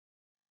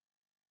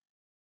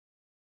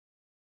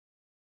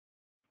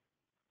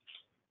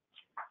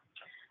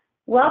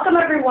Welcome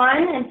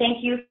everyone, and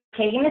thank you for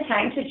taking the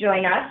time to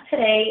join us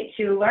today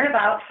to learn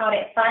about how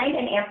to find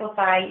and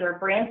amplify your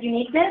brand's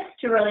uniqueness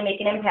to really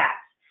make an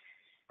impact.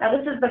 Now,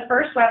 this is the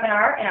first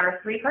webinar in our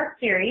three-part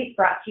series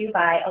brought to you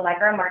by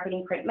Allegra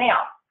Marketing Print Mail.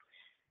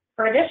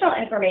 For additional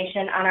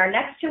information on our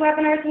next two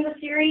webinars in the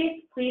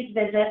series, please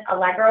visit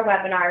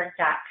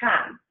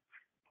allegrawebinars.com.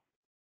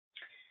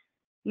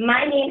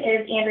 My name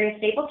is Andrea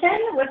Stapleton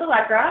with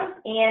Allegra,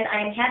 and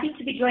I'm happy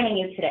to be joining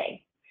you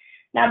today.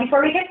 Now,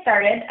 before we get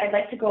started, I'd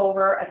like to go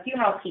over a few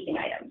housekeeping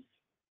items.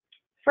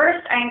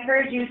 First, I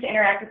encourage you to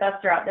interact with us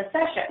throughout this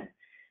session.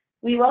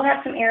 We will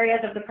have some areas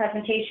of the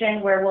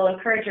presentation where we'll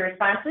encourage your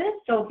responses,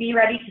 so be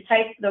ready to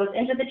type those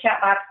into the chat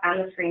box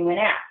on the screen when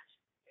asked.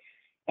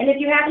 And if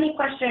you have any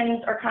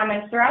questions or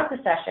comments throughout the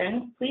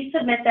session, please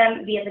submit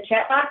them via the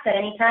chat box at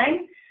any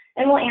time,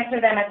 and we'll answer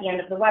them at the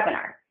end of the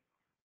webinar.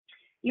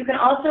 You can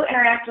also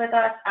interact with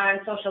us on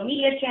social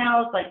media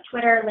channels like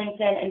Twitter,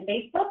 LinkedIn, and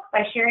Facebook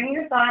by sharing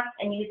your thoughts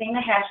and using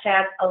the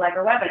hashtag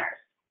AllegraWebinars.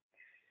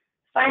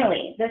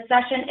 Finally, this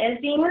session is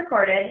being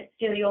recorded,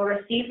 so you'll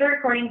receive the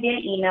recording via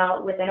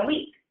email within a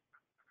week.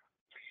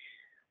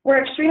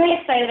 We're extremely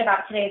excited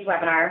about today's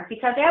webinar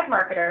because as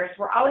marketers,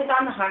 we're always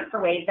on the hunt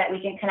for ways that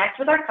we can connect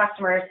with our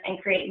customers and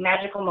create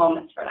magical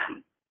moments for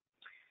them.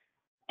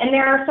 And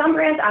there are some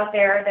brands out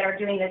there that are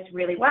doing this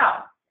really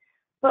well.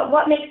 But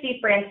what makes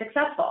these brands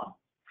successful?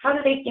 How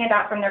do they stand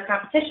out from their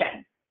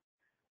competition?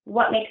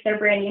 What makes their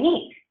brand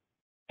unique?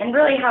 And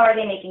really, how are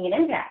they making an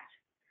impact?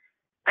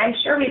 I'm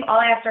sure we've all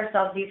asked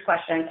ourselves these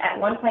questions at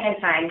one point in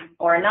time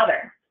or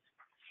another.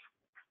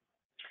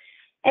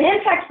 And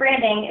impact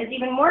branding is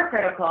even more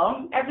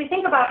critical as we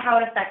think about how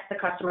it affects the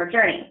customer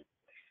journey.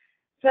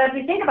 So as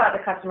we think about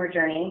the customer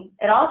journey,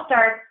 it all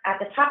starts at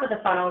the top of the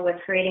funnel with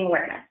creating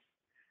awareness.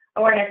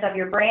 Awareness of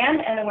your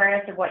brand and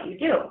awareness of what you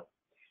do.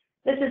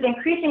 This is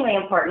increasingly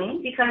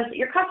important because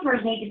your customers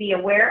need to be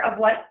aware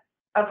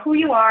of who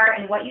you are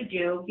and what you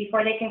do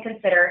before they can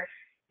consider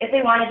if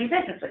they want to do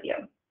business with you.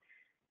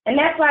 And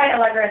that's why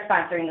Allegra is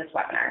sponsoring this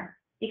webinar,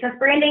 because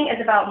branding is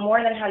about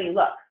more than how you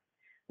look.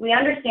 We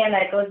understand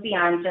that it goes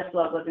beyond just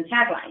logos and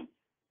taglines.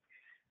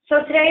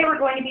 So today we're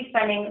going to be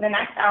spending the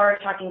next hour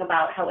talking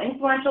about how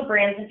influential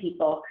brands and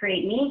people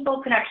create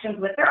meaningful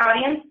connections with their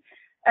audience,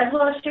 as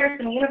well as share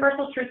some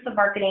universal truths of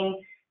marketing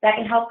that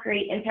can help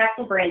create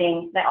impactful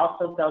branding that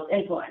also builds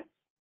influence.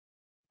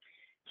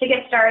 To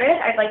get started,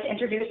 I'd like to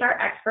introduce our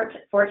expert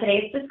for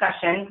today's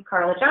discussion,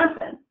 Carla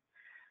Johnson.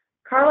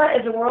 Carla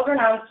is a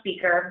world-renowned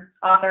speaker,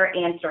 author,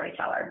 and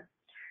storyteller.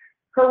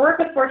 Her work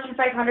with Fortune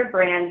 500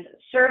 brands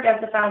served as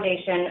the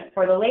foundation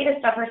for the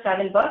latest of her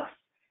 7 books,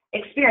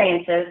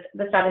 Experiences,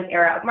 the Seventh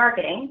Era of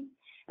Marketing,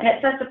 and it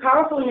sets a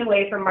powerful new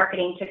way for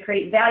marketing to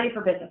create value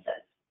for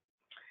businesses.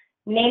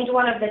 Named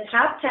one of the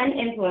top 10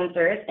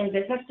 influencers in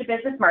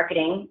business-to-business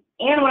marketing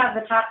and one of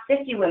the top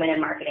 50 women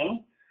in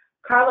marketing,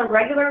 Carla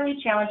regularly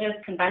challenges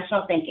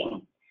conventional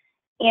thinking,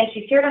 and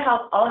she's here to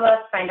help all of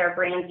us find our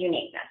brand's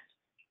uniqueness.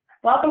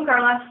 Welcome,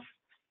 Carla.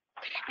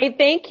 Hey,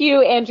 thank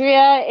you,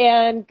 Andrea,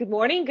 and good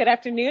morning, good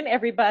afternoon,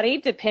 everybody,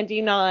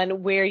 depending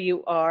on where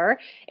you are.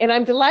 And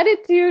I'm delighted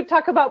to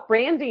talk about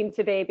branding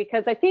today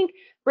because I think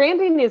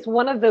branding is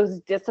one of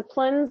those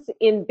disciplines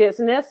in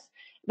business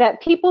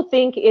that people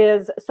think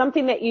is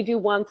something that you do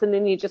once and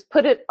then you just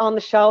put it on the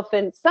shelf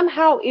and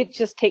somehow it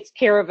just takes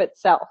care of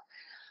itself.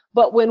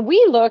 But when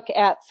we look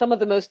at some of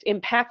the most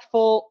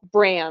impactful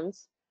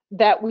brands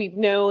that we've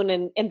known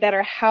and that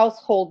are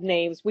household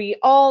names, we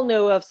all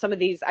know of some of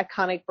these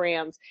iconic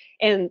brands,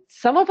 and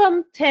some of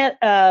them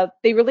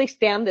they really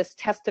stand this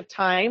test of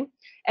time,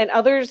 and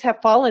others have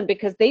fallen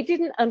because they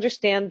didn't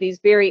understand these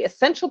very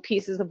essential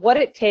pieces of what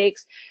it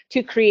takes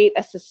to create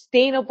a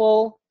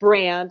sustainable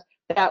brand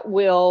that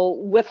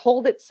will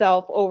withhold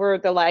itself over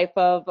the life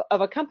of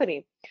a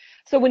company.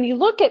 So when you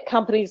look at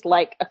companies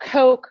like a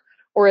Coke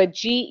or a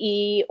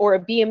GE or a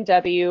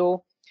BMW,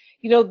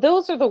 you know,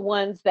 those are the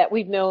ones that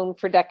we've known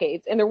for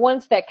decades, and they're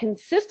ones that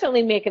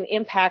consistently make an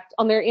impact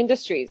on their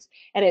industries.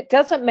 And it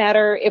doesn't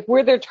matter if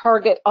we're their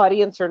target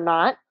audience or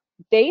not,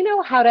 they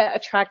know how to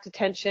attract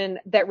attention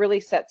that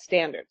really sets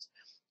standards.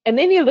 And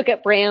then you look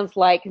at brands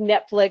like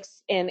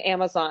Netflix and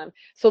Amazon.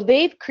 So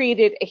they've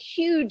created a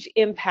huge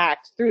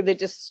impact through the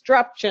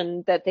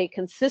disruption that they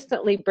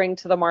consistently bring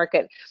to the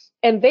market.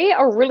 And they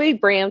are really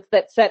brands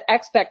that set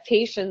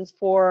expectations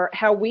for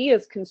how we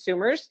as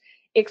consumers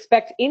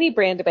expect any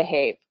brand to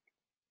behave.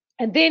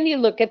 And then you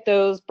look at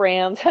those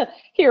brands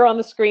here on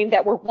the screen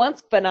that were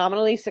once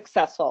phenomenally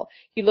successful.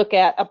 You look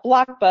at a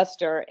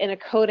Blockbuster and a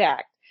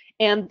Kodak,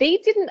 and they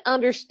didn't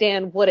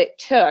understand what it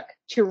took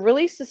to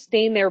really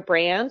sustain their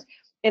brand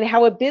and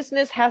how a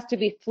business has to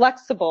be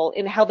flexible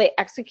in how they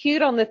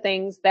execute on the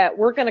things that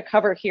we're going to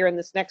cover here in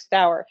this next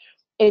hour.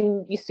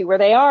 And you see where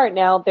they are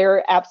now.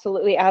 They're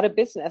absolutely out of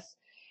business.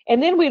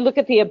 And then we look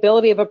at the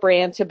ability of a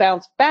brand to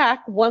bounce back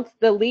once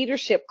the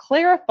leadership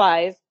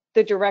clarifies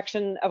the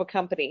direction of a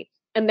company.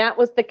 And that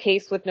was the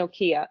case with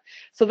Nokia.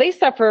 So they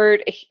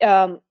suffered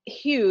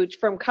huge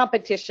from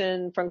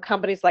competition from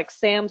companies like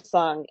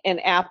Samsung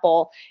and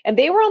Apple, and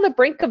they were on the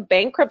brink of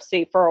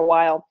bankruptcy for a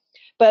while.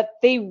 but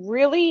they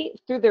really,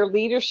 through their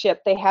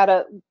leadership, they had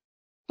a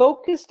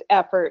focused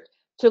effort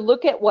to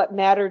look at what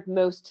mattered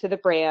most to the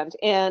brand.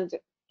 And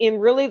in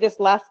really this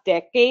last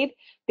decade,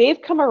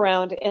 they've come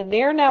around and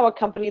they're now a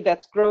company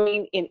that's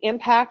growing in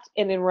impact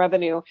and in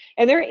revenue.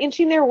 And they're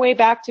inching their way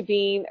back to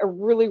being a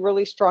really,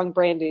 really strong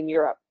brand in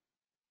Europe.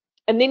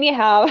 And then you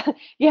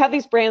have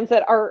these brands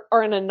that are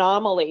an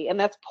anomaly, and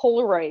that's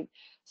Polaroid.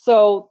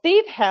 So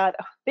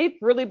they've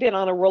really been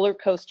on a roller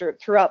coaster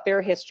throughout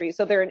their history.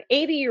 So they're an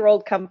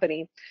 80-year-old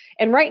company,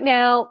 and right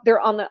now they're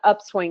on the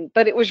upswing,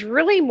 but it was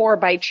really more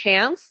by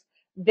chance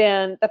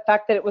than the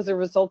fact that it was a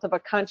result of a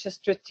conscious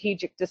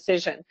strategic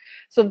decision.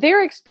 So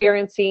they're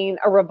experiencing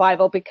a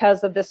revival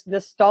because of this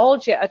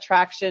nostalgia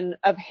attraction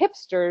of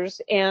hipsters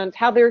and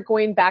how they're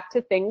going back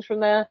to things from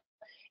the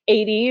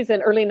 80s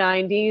and early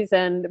 90s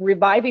and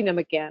reviving them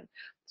again.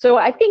 So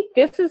I think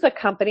this is a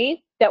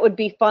company that would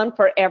be fun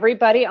for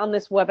everybody on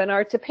this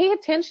webinar to pay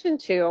attention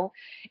to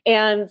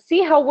and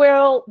see how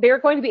well they're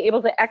going to be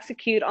able to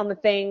execute on the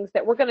things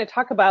that we're going to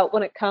talk about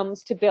when it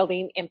comes to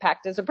building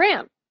impact as a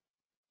brand.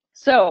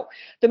 So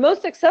the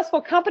most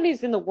successful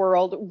companies in the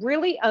world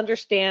really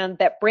understand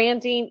that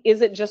branding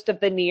isn't just a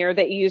veneer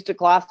that you use to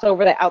gloss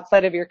over the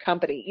outside of your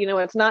company. You know,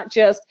 it's not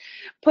just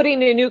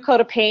putting a new coat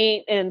of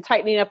paint and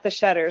tightening up the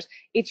shutters.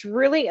 It's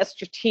really a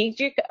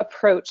strategic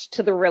approach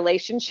to the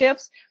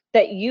relationships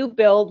that you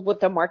build with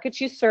the markets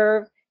you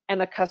serve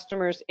and the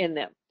customers in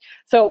them.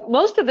 So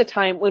most of the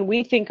time when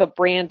we think of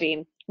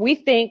branding, we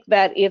think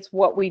that it's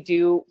what we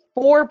do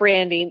for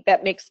branding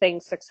that makes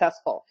things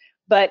successful.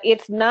 But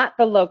it's not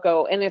the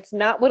logo, and it's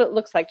not what it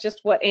looks like, just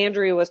what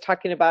Andrea was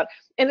talking about.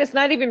 And it's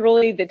not even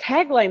really the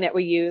tagline that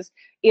we use.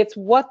 It's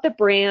what the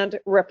brand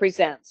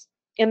represents.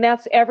 And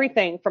that's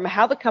everything from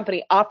how the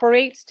company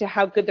operates to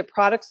how good the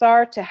products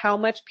are to how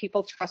much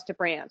people trust a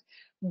brand.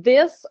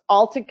 This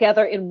all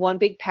together in one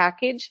big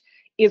package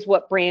is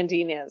what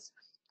branding is.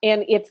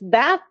 And it's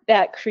that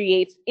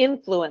creates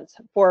influence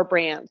for a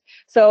brand.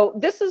 So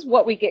this is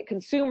what we get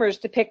consumers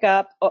to pick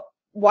up,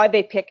 why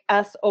they pick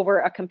us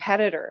over a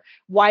competitor,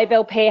 why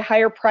they'll pay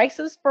higher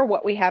prices for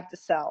what we have to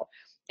sell.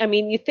 I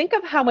mean, you think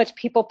of how much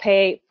people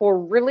pay for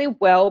really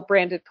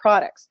well-branded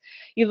products.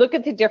 You look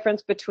at the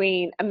difference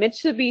between a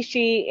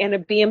Mitsubishi and a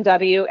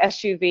BMW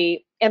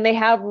SUV, and they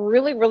have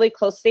really, really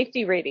close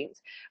safety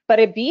ratings. But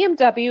a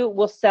BMW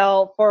will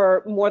sell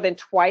for more than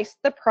twice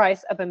the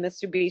price of a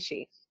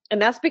Mitsubishi.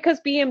 And that's because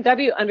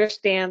BMW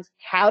understands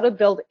how to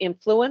build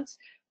influence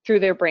through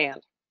their brand.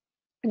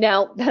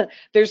 Now,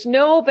 there's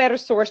no better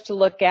source to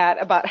look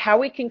at about how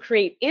we can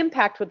create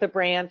impact with a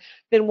brand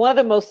than one of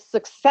the most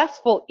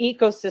successful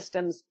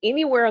ecosystems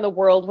anywhere in the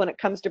world when it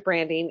comes to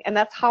branding, and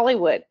that's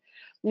Hollywood.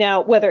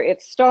 Now, whether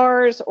it's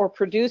stars or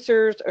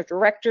producers or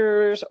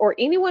directors or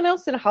anyone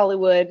else in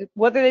Hollywood,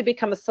 whether they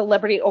become a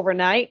celebrity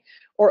overnight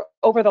or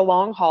over the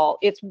long haul,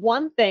 it's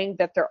one thing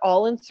that they're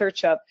all in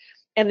search of.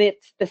 And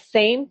it's the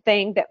same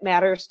thing that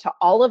matters to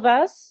all of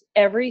us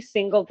every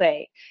single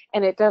day.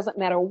 And it doesn't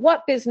matter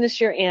what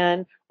business you're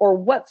in or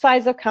what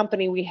size of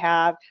company we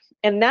have.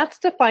 And that's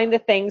to find the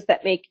things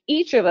that make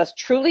each of us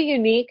truly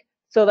unique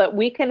so that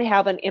we can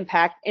have an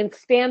impact and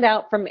stand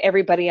out from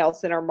everybody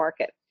else in our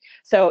market.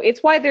 So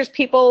it's why there's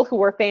people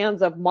who are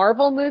fans of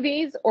Marvel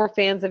movies or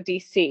fans of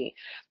DC.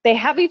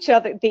 They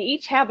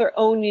each have their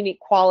own unique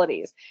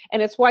qualities.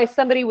 And it's why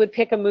somebody would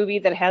pick a movie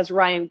that has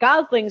Ryan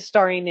Gosling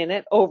starring in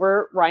it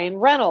over Ryan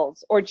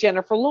Reynolds, or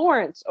Jennifer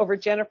Lawrence over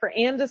Jennifer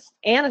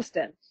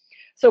Aniston.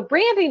 So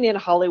branding in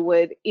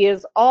Hollywood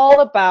is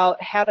all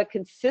about how to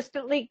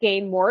consistently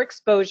gain more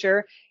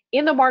exposure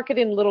in the market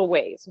in little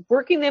ways,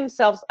 working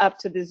themselves up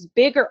to these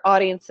bigger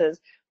audiences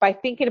by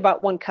thinking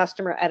about one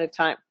customer at a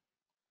time.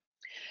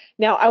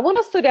 Now, I want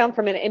to slow down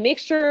for a minute and make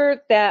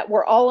sure that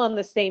we're all on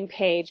the same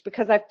page,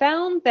 because I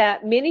found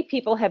that many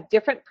people have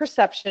different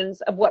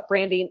perceptions of what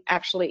branding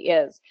actually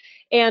is.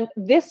 And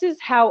this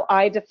is how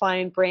I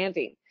define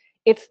branding.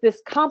 It's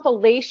this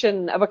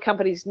compilation of a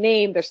company's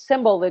name, their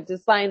symbol, the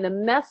design, the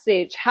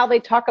message, how they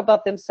talk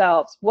about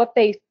themselves, what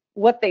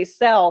they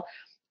sell,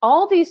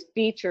 all these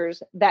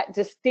features that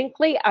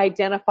distinctly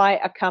identify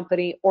a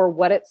company or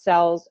what it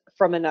sells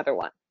from another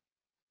one.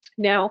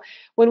 Now,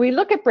 when we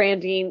look at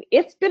branding,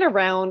 it's been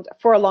around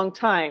for a long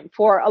time.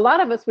 For a lot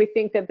of us, we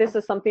think that this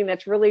is something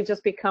that's really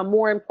just become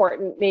more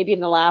important maybe in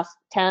the last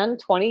 10,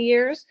 20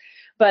 years.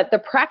 But the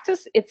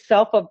practice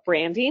itself of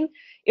branding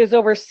is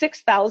over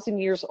 6,000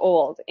 years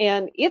old.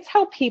 And it's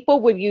how people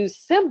would use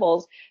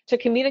symbols to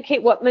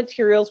communicate what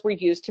materials were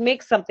used to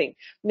make something.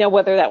 Now,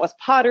 whether that was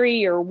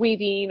pottery or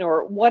weaving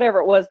or whatever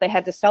it was they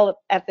had to sell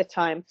at the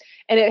time.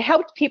 And it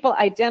helped people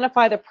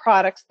identify the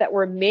products that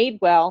were made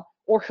well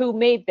or who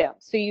made them.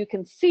 So you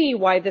can see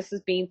why this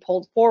is being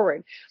pulled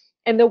forward.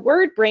 And the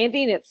word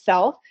branding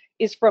itself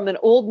is from an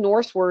Old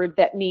Norse word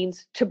that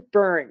means to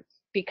burn,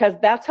 because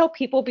that's how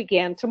people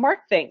began to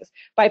mark things,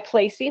 by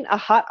placing a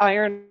hot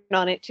iron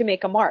on it to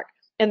make a mark.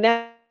 And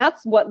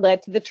that's what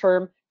led to the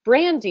term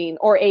branding,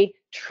 or a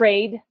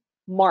trade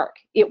mark.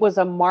 It was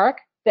a mark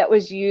that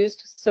was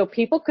used so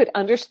people could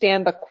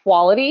understand the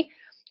quality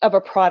of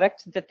a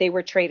product that they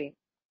were trading.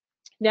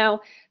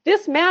 Now,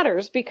 this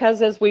matters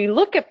because as we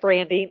look at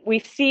branding, we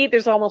see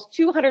there's almost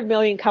 200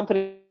 million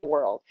companies in the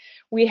world.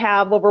 We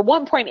have over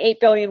 1.8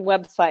 billion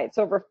websites,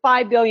 over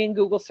 5 billion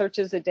Google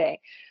searches a day.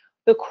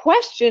 The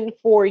question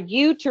for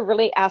you to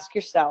really ask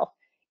yourself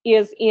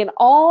is, in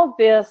all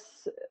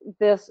this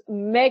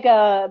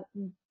mega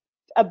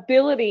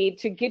ability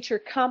to get your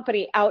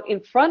company out in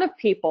front of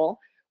people,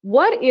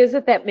 what is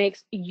it that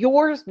makes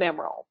yours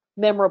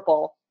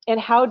memorable, and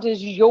how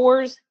does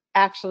yours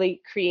actually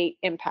create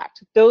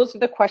impact? Those are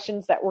the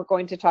questions that we're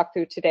going to talk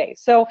through today.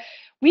 So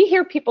we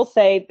hear people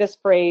say this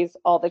phrase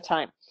all the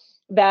time,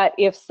 that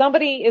if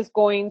somebody is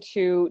going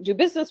to do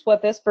business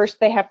with us,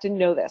 first they have to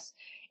know this.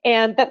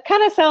 And that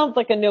kind of sounds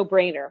like a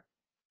no-brainer.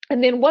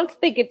 And then once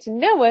they get to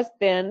know us,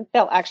 then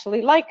they'll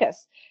actually like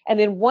us. And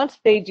then once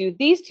they do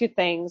these two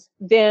things,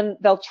 then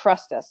they'll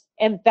trust us.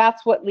 And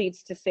that's what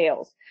leads to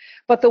sales.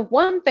 But the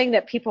one thing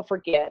that people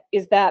forget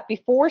is that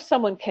before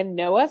someone can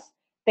know us,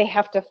 they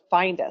have to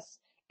find us.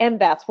 And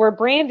that's where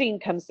branding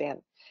comes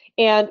in.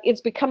 And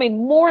it's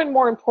becoming more and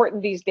more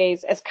important these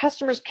days as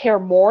customers care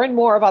more and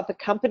more about the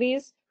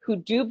companies who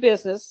do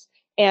business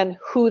and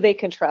who they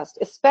can trust,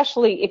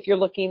 especially if you're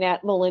looking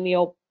at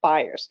millennial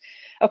buyers.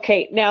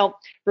 Okay, now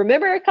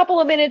remember a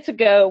couple of minutes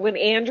ago when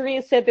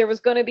Andrea said there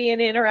was going to be an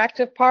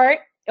interactive part?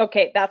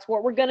 Okay, that's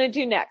what we're going to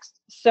do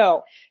next.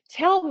 So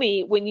tell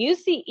me, when you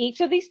see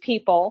each of these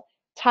people,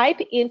 type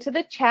into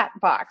the chat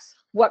box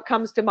what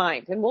comes to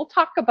mind, and we'll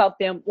talk about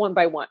them one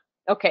by one.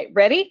 Okay,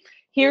 ready?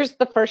 Here's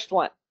the first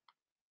one.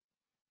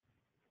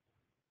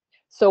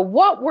 So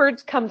what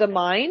words come to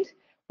mind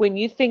when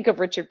you think of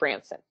Richard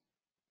Branson?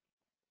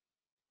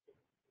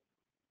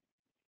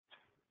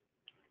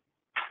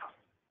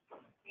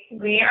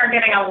 We are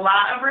getting a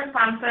lot of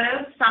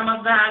responses. Some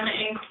of them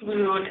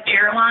include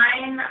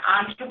airline,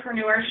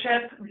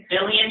 entrepreneurship,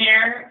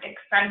 billionaire,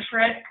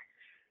 eccentric,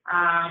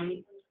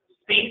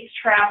 space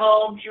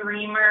travel,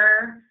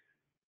 dreamer,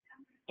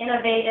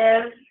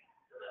 innovative,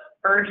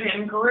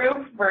 Virgin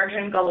Group,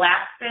 Virgin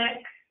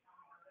Galactic.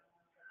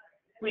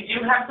 We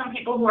do have some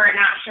people who are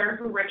not sure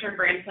who Richard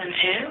Branson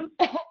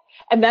is.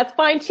 And that's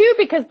fine too,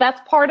 because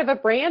that's part of a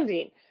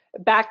branding.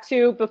 Back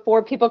to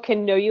before people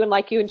can know you and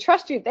like you and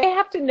trust you, they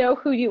have to know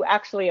who you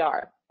actually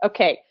are.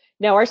 Okay,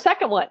 now our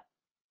second one.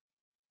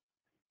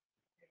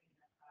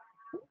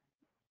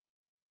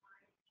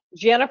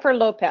 Jennifer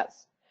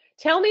Lopez.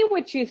 Tell me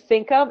what you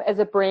think of as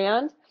a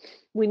brand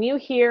when you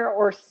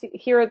hear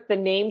hear the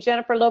name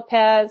Jennifer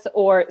Lopez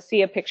or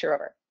see a picture of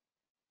her.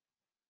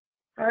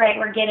 All right,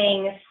 we're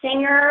getting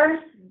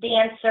singer,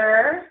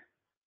 dancer,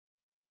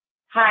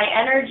 high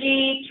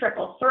energy,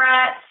 triple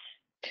threat,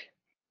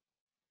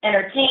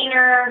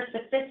 entertainer,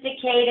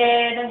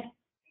 sophisticated,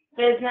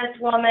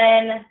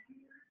 businesswoman,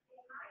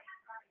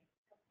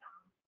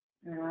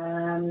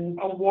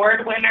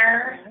 award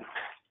winner.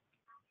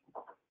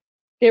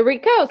 There we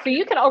go. So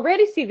you can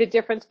already see the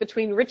difference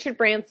between Richard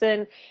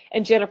Branson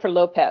and Jennifer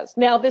Lopez.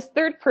 Now, this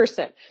third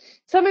person,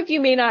 some of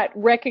you may not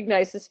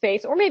recognize his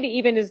face or maybe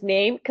even his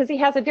name because he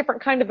has a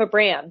different kind of a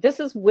brand. This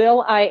is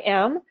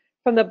will.i.am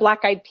from the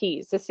Black Eyed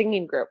Peas, the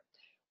singing group.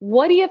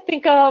 What do you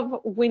think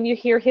of when you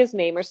hear his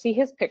name or see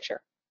his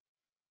picture?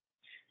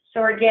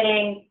 So we're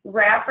getting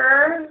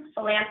rapper,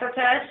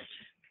 philanthropist,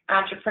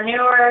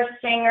 entrepreneur,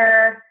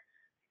 singer,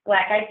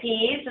 Black Eyed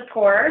Peas, of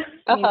course,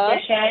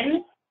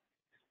 musician,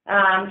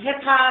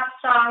 hip-hop,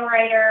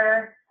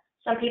 songwriter.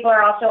 Some people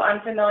are also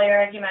unfamiliar,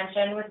 as you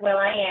mentioned, with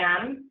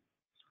will.i.am.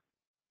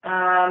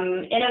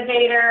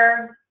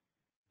 Innovator,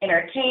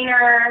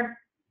 entertainer,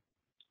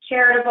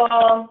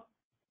 charitable,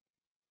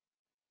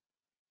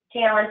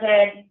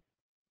 talented.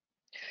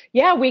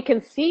 Yeah, we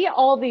can see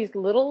all these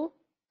little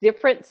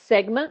different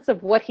segments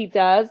of what he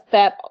does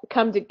that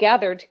come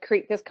together to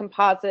create this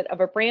composite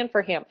of a brand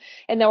for him.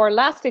 And now our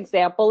last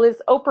example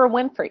is Oprah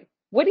Winfrey.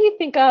 What do you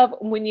think of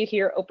when you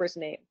hear Oprah's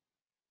name?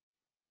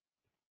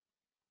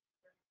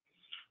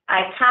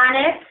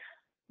 Iconic,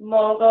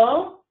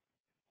 mogul,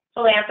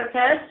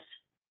 philanthropist,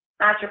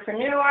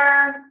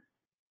 entrepreneur,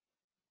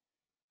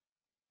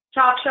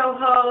 talk show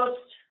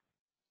host,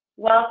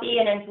 wealthy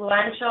and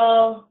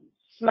influential,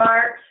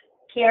 smart,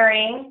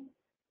 caring,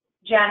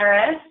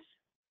 generous,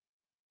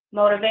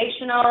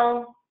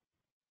 motivational,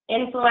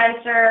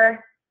 influencer,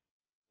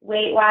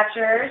 Weight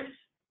Watchers,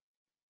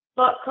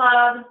 book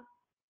club.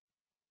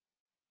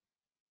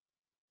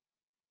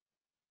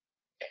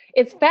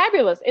 It's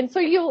fabulous. And so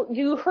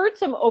you heard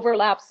some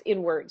overlaps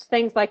in words,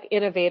 things like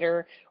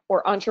innovator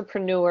or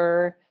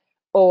entrepreneur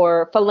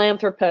or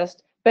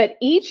philanthropist, but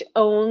each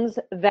owns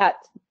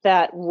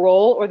that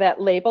role or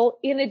that label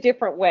in a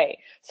different way.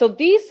 So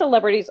these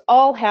celebrities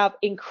all have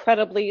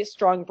incredibly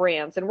strong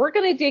brands, and we're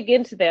going to dig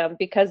into them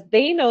because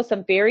they know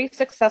some very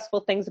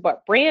successful things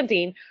about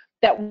branding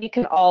that we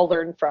can all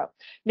learn from.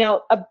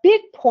 Now, a big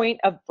point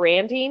of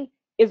branding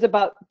is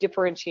about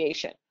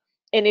differentiation.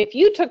 And if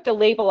you took the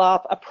label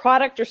off a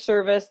product or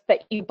service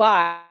that you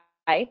buy,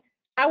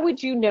 how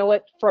would you know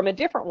it from a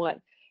different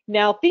one?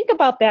 Now think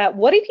about that.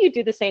 What if you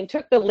did the same,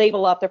 took the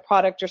label off the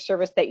product or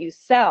service that you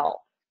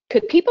sell?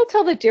 Could people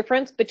tell the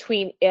difference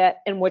between it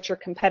and what your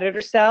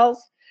competitor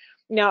sells?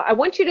 Now, I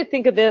want you to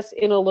think of this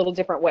in a little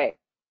different way.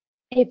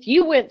 If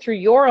you went through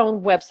your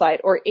own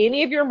website or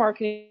any of your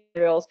marketing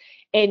materials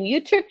and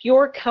you took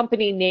your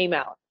company name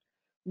out,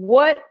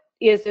 what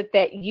is it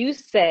that you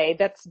say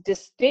that's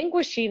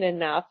distinguishing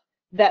enough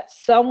that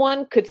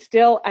someone could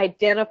still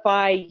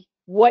identify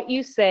what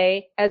you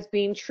say as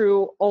being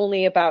true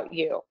only about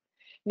you?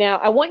 Now,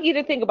 I want you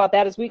to think about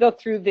that as we go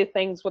through the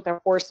things with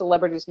our 4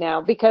 celebrities now,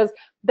 because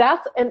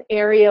that's an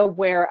area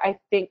where I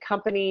think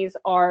companies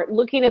are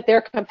looking at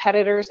their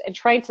competitors and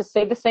trying to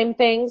say the same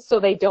things so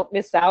they don't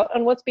miss out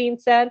on what's being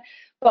said.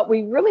 But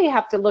we really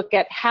have to look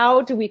at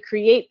how do we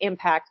create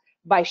impact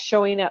by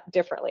showing up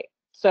differently.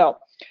 So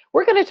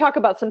we're going to talk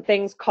about some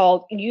things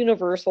called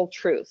universal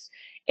truths.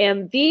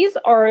 And these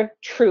are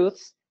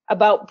truths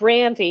about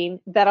branding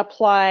that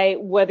apply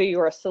whether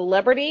you're a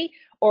celebrity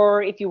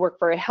or if you work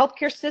for a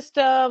healthcare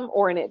system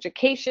or an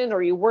education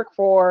or you work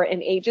for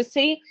an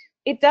agency.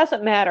 It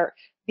doesn't matter.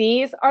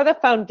 These are the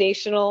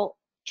foundational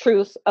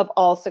truths of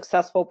all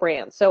successful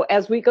brands. So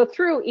as we go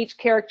through each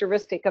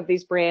characteristic of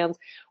these brands,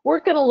 we're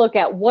going to look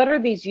at what are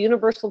these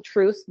universal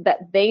truths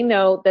that they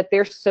know that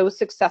they're so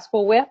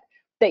successful with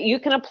that you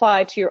can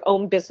apply to your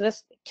own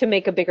business to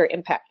make a bigger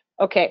impact.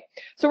 Okay,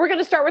 so we're going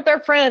to start with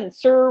our friend,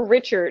 Sir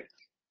Richard.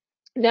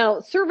 Now,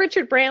 Sir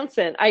Richard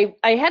Branson, I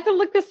had to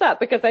look this up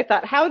because I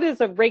thought, how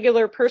does a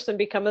regular person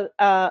become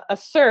a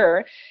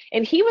Sir?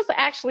 And he was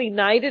actually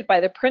knighted by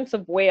the Prince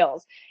of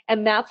Wales,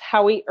 and that's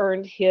how he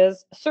earned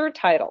his Sir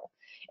title.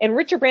 And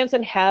Richard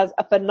Branson has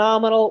a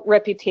phenomenal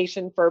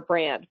reputation for a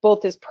brand,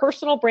 both his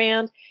personal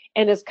brand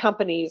and his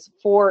company's,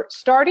 for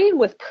starting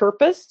with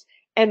purpose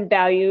and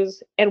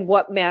values and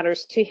what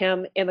matters to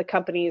him in the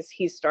companies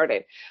he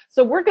started.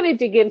 So we're going to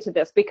dig into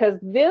this because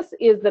this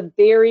is the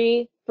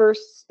very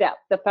first step,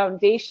 the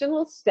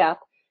foundational step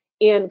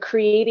in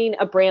creating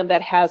a brand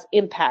that has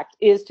impact,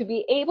 is to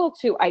be able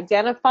to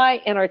identify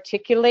and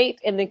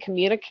articulate and then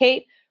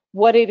communicate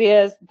what it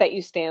is that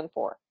you stand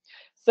for.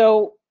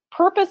 So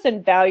purpose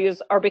and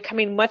values are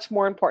becoming much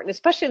more important,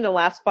 especially in the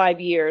last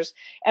 5 years,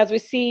 as we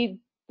see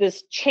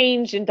this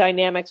change in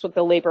dynamics with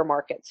the labor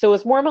market. So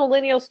as more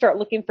millennials start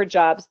looking for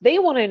jobs, they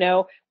want to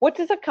know, what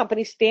does a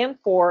company stand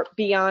for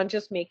beyond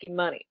just making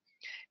money?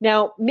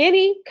 Now,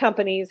 many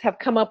companies have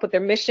come up with their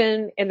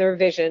mission and their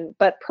vision,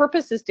 but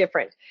purpose is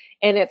different,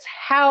 and it's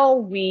how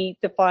we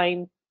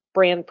define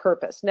brand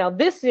purpose. Now,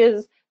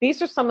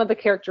 these are some of the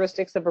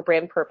characteristics of a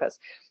brand purpose.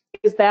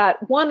 Is that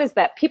one is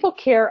that people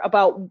care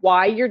about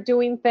why you're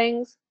doing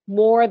things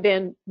more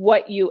than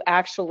what you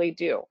actually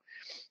do.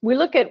 We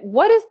look at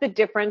what is the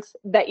difference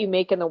that you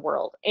make in the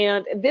world.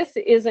 And this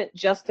isn't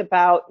just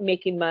about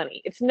making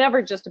money. It's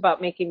never just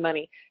about making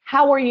money.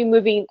 How are you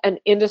moving an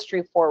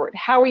industry forward?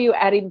 How are you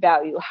adding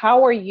value?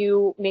 How are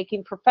you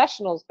making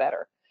professionals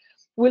better?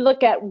 We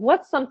look at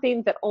what's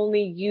something that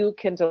only you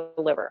can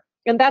deliver.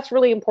 And that's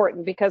really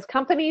important because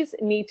companies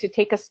need to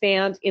take a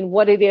stand in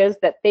what it is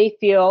that they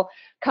feel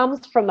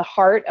comes from the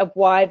heart of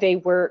why they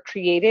were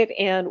created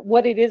and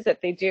what it is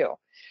that they do.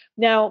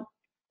 Now,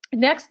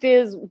 next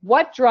is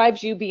what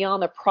drives you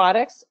beyond the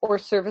products or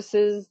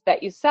services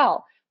that you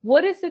sell.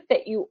 What is it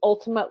that you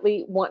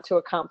ultimately want to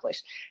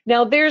accomplish?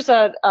 Now, there's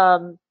a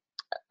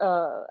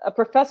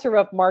professor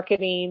of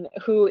marketing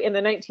who in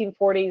the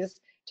 1940s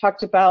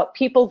talked about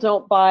people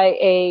don't buy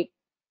a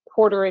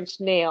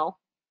quarter-inch nail.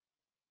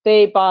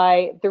 They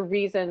buy the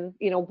reason,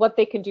 what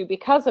they can do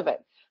because of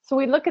it. So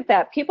we look at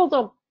that. People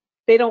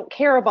don't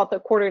care about the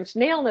quarter-inch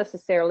nail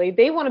necessarily.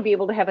 They want to be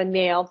able to have a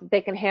nail that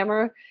they can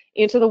hammer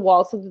into the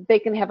wall so that they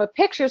can have a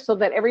picture so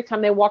that every time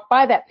they walk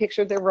by that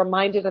picture, they're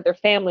reminded of their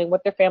family and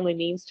what their family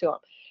means to them.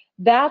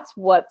 That's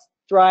what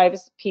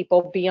drives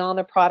people beyond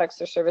the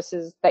products or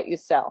services that you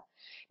sell.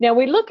 Now,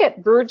 we look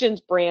at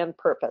Virgin's brand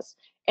purpose,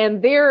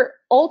 and their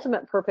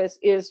ultimate purpose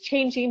is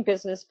changing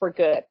business for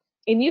good.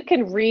 And you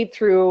can read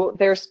through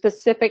their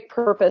specific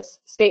purpose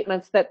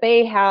statements that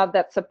they have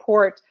that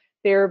support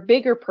their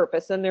bigger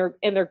purpose and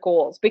their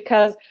goals,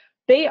 because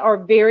they are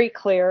very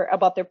clear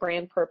about their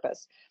brand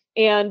purpose.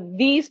 And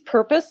these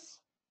purpose,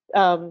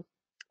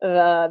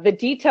 the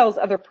details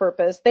of their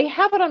purpose, they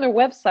have it on their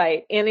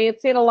website, and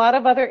it's in a lot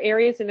of other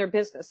areas in their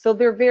business. So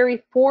they're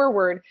very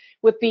forward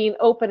with being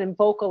open and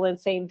vocal and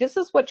saying, this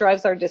is what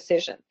drives our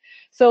decision.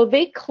 So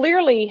they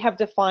clearly have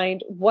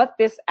defined what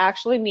this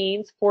actually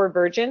means for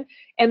Virgin,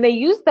 and they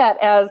use that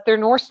as their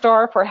North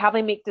Star for how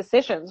they make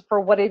decisions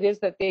for what it is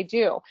that they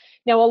do.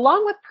 Now,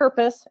 along with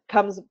purpose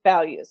comes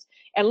values.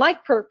 And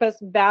like purpose,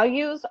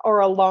 values are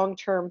a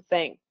long-term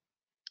thing.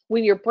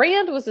 When your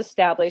brand was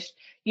established,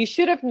 you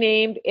should have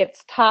named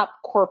its top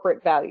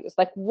corporate values.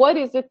 Like, what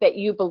is it that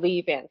you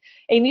believe in?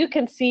 And you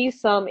can see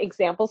some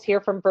examples here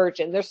from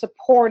Virgin. They're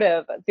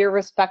supportive, they're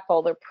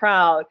respectful, they're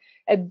proud,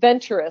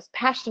 adventurous,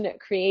 passionate,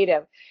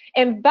 creative.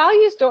 And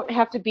values don't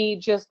have to be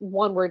just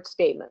one-word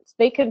statements.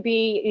 They can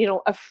be,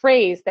 a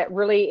phrase that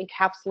really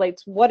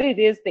encapsulates what it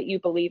is that you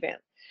believe in.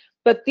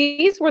 But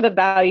these were the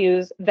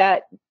values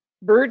that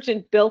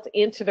Virgin built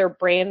into their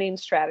branding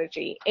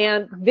strategy.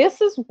 And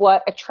this is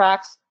what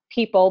attracts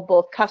people,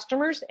 both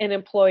customers and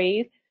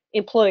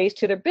employees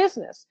to their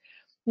business.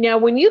 Now,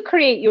 when you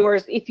create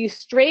yours, if you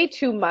stray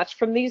too much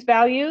from these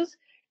values,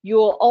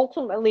 you'll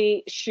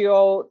ultimately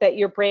show that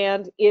your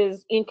brand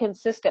is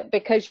inconsistent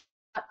because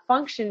you're not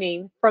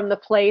functioning from the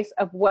place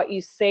of what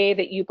you say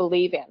that you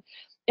believe in.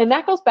 And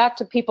that goes back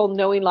to people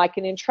knowing,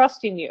 liking, and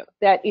trusting you,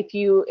 that if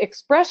you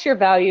express your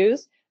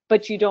values,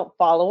 but you don't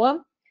follow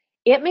them,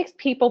 it makes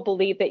people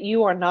believe that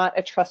you are not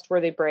a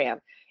trustworthy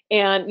brand.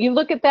 And you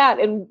look at that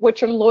and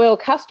what your loyal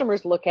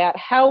customers look at,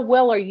 how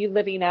well are you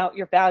living out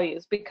your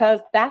values? Because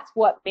that's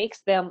what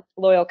makes them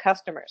loyal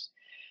customers.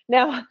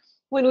 Now,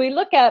 when we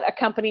look at a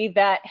company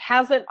that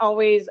hasn't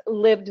always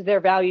lived their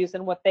values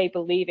and what they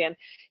believe in,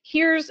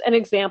 here's an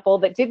example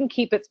that didn't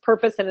keep its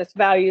purpose and its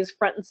values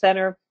front and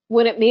center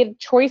when it made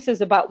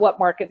choices about what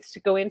markets to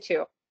go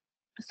into.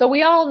 So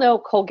we all know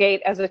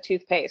Colgate as a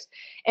toothpaste,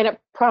 and it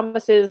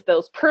promises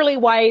those pearly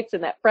whites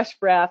and that fresh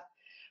breath.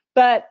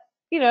 But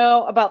you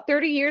know, about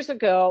 30 years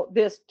ago,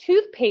 this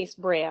toothpaste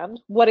brand,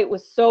 what it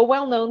was so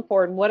well known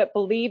for and what it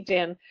believed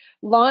in,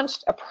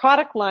 launched a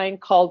product line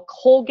called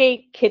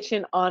Colgate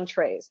Kitchen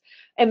Entrees.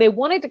 And they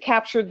wanted to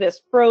capture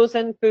this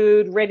frozen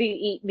food,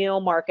 ready-to-eat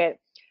meal market.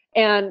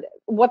 And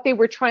what they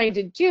were trying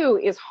to do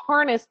is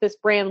harness this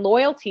brand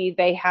loyalty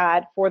they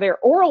had for their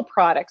oral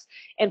products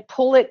and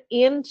pull it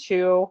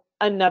into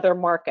another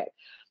market.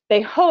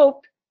 They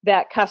hoped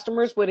that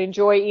customers would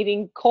enjoy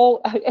eating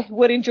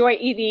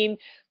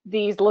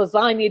these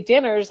lasagna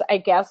dinners, I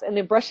guess, and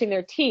then brushing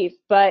their teeth.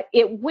 But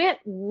it went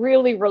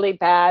really, really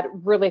bad,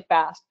 really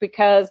fast,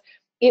 because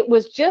it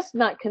was just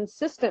not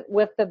consistent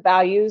with the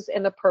values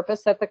and the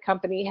purpose that the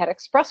company had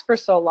expressed for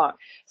so long.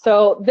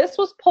 So this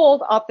was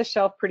pulled off the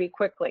shelf pretty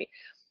quickly.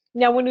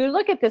 Now, when we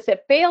look at this,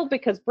 it failed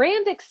because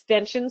brand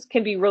extensions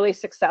can be really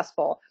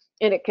successful,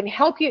 and it can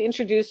help you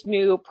introduce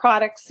new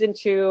products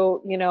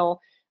into,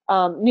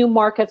 new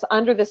markets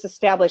under this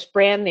established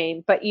brand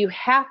name, but you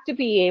have to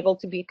be able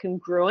to be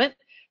congruent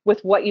with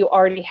what you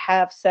already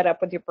have set up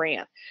with your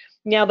brand.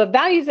 Now, the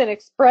values and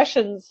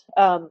expressions,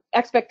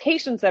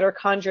 expectations that are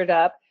conjured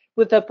up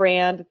with a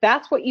brand,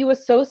 that's what you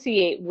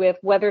associate with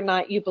whether or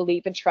not you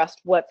believe and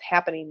trust what's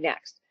happening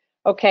next.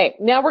 Okay,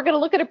 now we're going to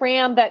look at a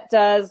brand that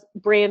does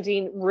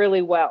branding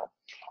really well.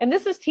 And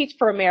this is Teach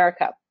for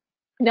America.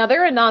 Now,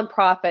 they're a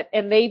nonprofit,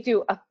 and they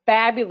do a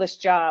fabulous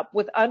job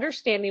with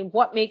understanding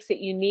what makes it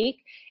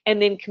unique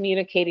and then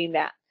communicating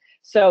that.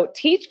 So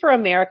Teach for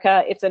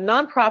America, it's a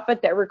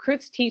nonprofit that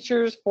recruits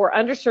teachers for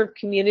underserved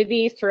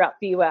communities throughout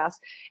the U.S.,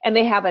 and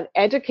they have an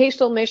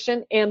educational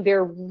mission, and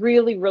they're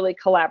really, really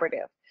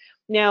collaborative.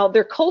 Now,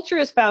 their culture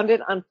is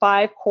founded on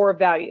 5 core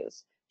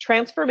values: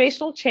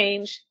 transformational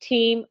change,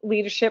 team,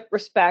 leadership,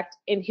 respect,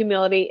 and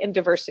humility and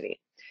diversity.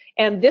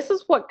 And this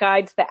is what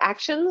guides the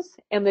actions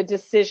and the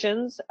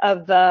decisions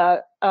of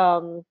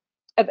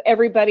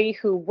everybody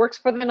who works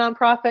for the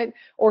nonprofit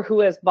or who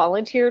has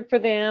volunteered for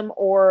them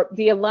or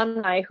the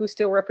alumni who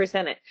still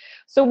represent it.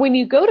 So when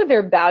you go to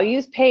their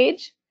values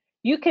page,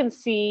 you can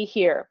see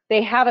here,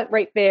 they have it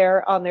right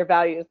there on their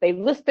values. They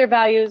list their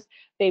values,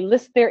 they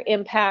list their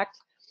impact.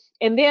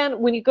 And then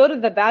when you go to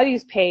the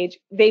values page,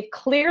 they've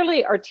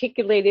clearly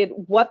articulated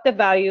what the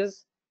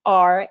values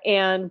are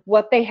and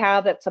what they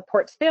have that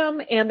supports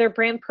them and their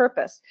brand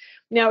purpose.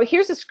 Now,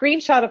 here's a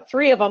screenshot of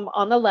 3 of them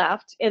on the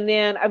left, and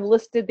then I've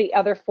listed the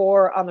other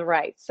 4 on the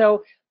right.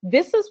 So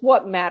this is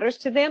what matters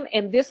to them,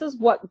 and this is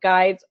what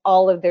guides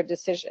all of their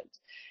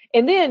decisions.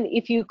 And then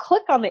if you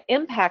click on the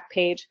impact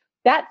page,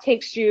 that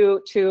takes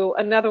you to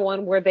another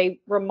one where they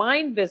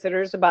remind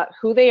visitors about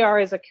who they are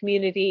as a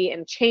community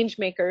and change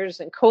makers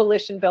and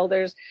coalition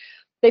builders.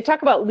 They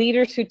talk about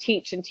leaders who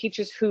teach and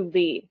teachers who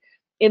lead.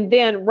 And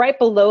then right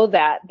below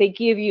that, they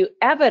give you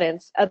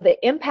evidence of the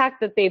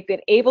impact that they've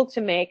been able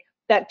to make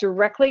that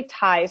directly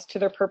ties to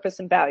their purpose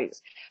and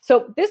values.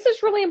 So this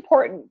is really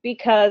important,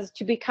 because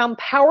to become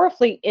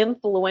powerfully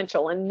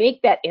influential and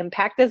make that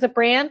impact as a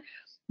brand,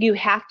 you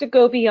have to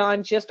go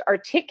beyond just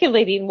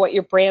articulating what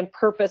your brand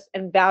purpose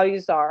and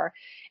values are,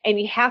 and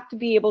you have to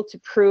be able to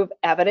prove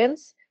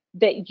evidence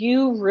that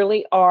you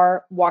really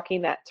are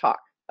walking that talk.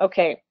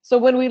 Okay, so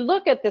when we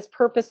look at this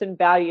purpose and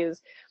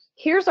values,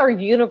 here's our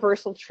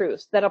universal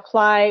truths that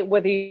apply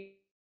whether you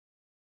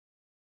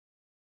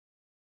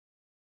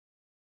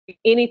do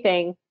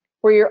anything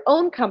for your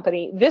own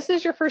company. This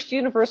is your first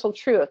universal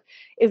truth,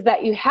 is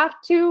that you have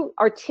to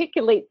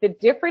articulate the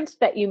difference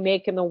that you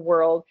make in the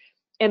world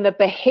and the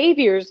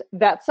behaviors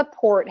that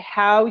support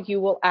how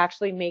you will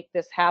actually make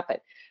this happen.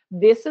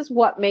 This is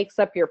what makes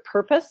up your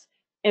purpose,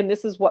 and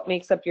this is what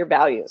makes up your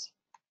values.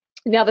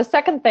 Now, the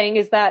second thing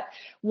is that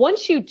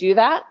once you do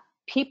that,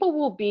 people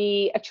will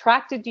be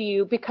attracted to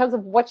you because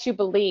of what you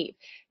believe.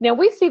 Now,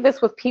 we see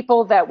this with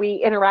people that we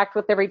interact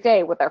with every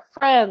day, with our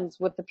friends,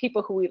 with the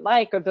people who we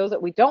like or those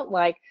that we don't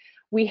like.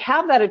 We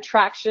have that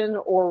attraction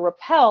or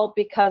repel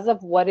because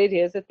of what it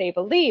is that they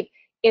believe.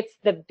 It's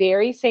the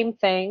very same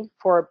thing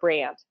for a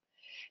brand.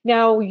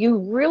 Now, you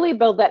really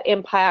build that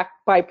impact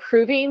by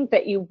proving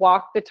that you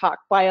walk the talk,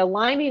 by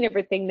aligning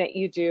everything that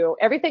you do,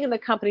 everything in the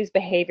company's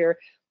behavior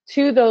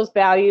to those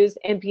values,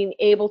 and being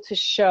able to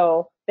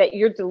show that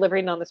you're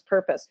delivering on this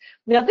purpose.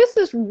 Now, this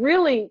is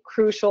really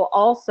crucial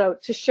also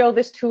to show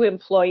this to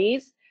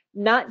employees,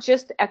 not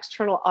just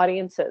external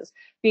audiences,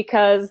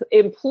 because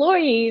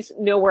employees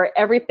know where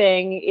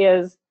everything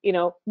is, you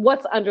know,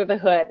 what's under the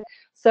hood.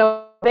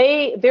 So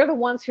they're the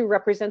ones who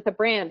represent the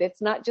brand.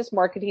 It's not just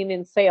marketing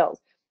and sales.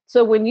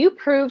 So when you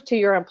prove to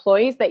your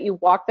employees that you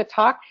walk the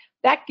talk,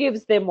 that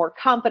gives them more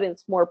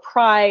confidence, more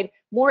pride,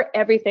 more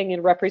everything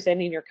in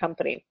representing your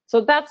company.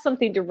 So that's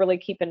something to really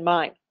keep in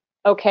mind.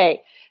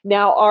 Okay,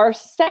 now our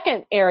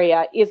second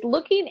area is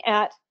looking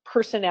at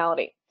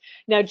personality.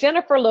 Now,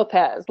 Jennifer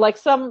Lopez, like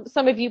some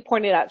of you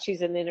pointed out,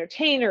 she's an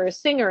entertainer, a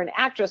singer, an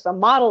actress, a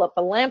model, a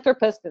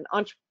philanthropist, an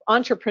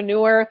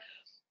entrepreneur.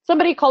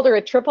 Somebody called her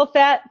a triple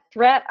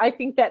threat. I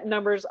think that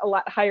number's a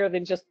lot higher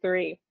than just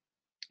 3.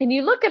 And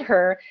you look at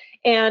her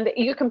and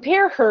you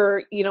compare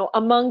her, you know,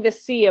 among the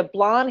sea of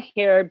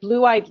blonde-haired,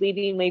 blue-eyed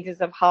leading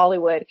ladies of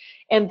Hollywood,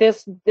 and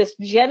this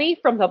Jenny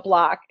from the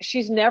block.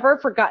 She's never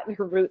forgotten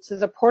her roots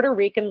as a Puerto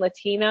Rican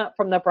Latina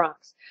from the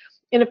Bronx.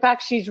 And in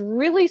fact, she's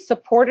really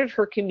supported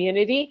her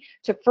community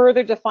to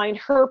further define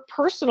her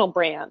personal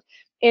brand.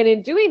 And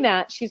in doing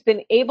that, she's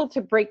been able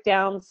to break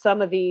down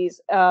some of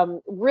these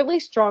really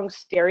strong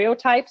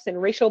stereotypes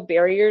and racial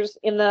barriers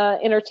in the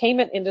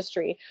entertainment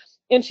industry.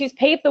 And she's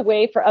paved the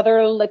way for other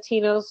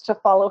Latinos to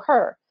follow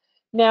her.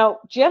 Now,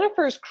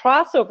 Jennifer's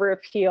crossover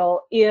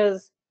appeal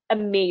is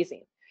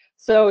amazing.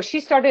 So she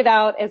started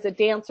out as a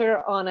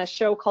dancer on a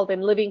show called In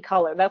Living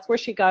Color. That's where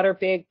she got her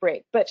big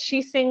break. But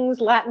she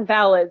sings Latin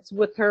ballads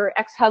with her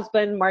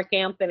ex-husband, Mark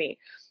Anthony.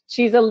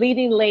 She's a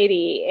leading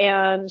lady,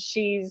 and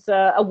she's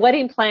a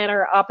wedding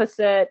planner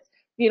opposite,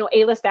 you know,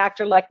 A-list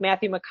actor like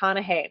Matthew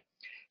McConaughey.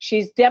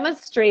 She's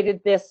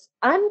demonstrated this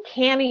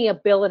uncanny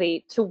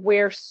ability to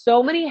wear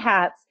so many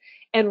hats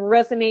and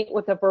resonate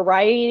with a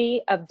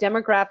variety of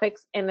demographics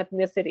and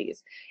ethnicities.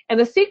 And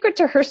the secret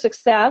to her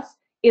success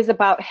is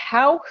about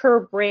how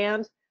her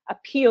brand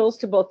appeals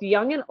to both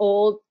young and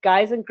old,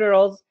 guys and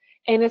girls,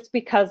 and it's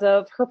because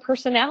of her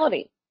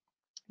personality.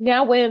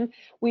 Now, when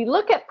we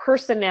look at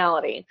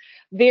personality,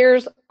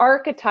 there's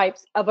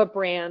archetypes of a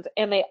brand,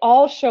 and they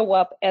all show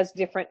up as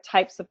different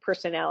types of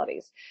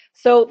personalities.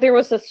 So there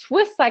was a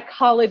Swiss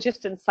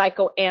psychologist and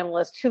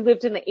psychoanalyst who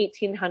lived in the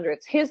 1800s.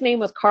 His name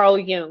was Carl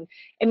Jung,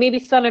 and maybe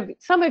some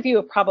of you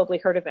have probably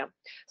heard of him.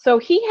 So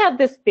he had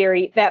this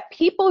theory that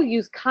people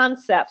use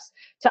concepts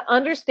to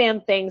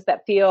understand things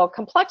that feel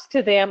complex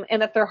to them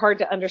and that they're hard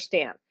to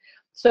understand.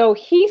 So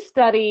he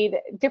studied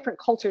different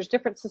cultures,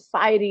 different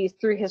societies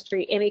through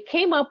history, and he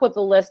came up with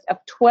a list of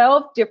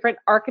 12 different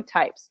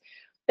archetypes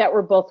that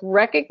were both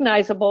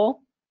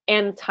recognizable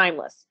and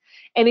timeless.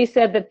 And he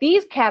said that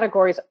these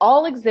categories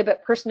all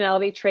exhibit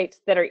personality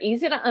traits that are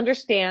easy to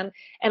understand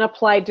and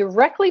apply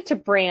directly to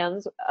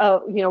brands.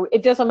 You know,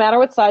 it doesn't matter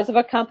what size of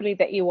a company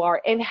that you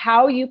are and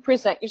how you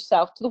present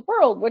yourself to the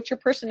world, what your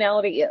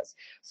personality is.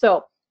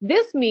 So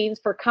this means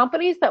for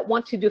companies that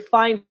want to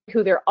define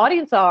who their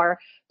audience are,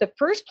 the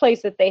first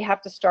place that they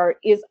have to start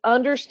is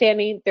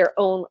understanding their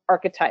own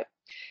archetype.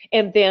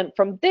 And then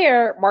from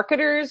there,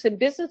 marketers and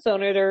business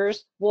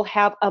owners will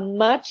have a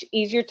much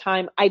easier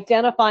time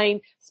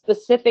identifying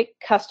specific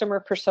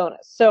customer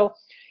personas. So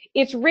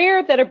it's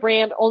rare that a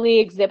brand only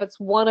exhibits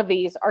one of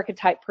these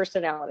archetype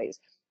personalities.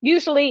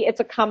 Usually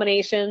it's a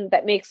combination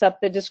that makes up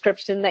the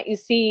description that you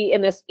see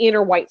in this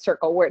inner white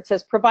circle where it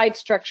says provide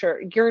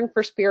structure, yearn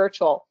for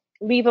spiritual,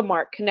 leave a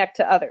mark, connect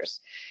to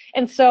others.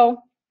 And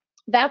so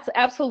that's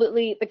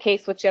absolutely the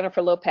case with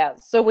Jennifer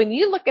Lopez. So when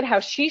you look at how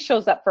she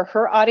shows up for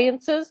her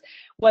audiences,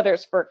 whether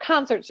it's for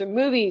concerts or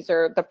movies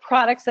or the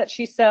products that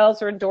she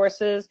sells or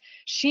endorses,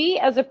 she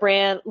as a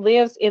brand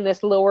lives in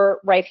this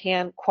lower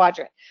right-hand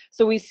quadrant.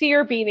 So we see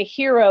her being a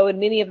hero in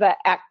many of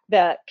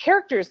the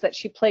characters that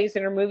she plays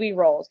in her movie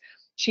roles.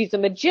 She's a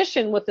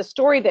magician with a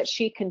story that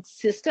she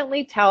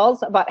consistently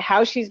tells about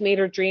how she's made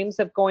her dreams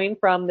of going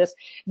from this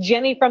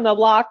Jenny from the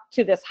block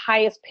to this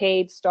highest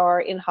paid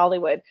star in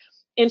Hollywood.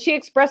 And she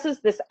expresses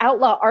this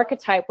outlaw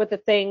archetype with the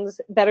things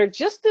that are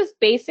just as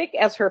basic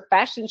as her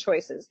fashion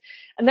choices.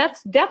 And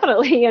that's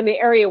definitely in the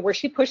area where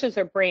she pushes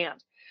her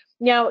brand.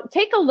 Now,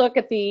 take a look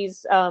at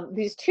these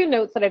 2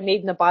 notes that I've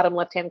made in the bottom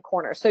left-hand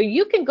corner. So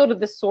you can go to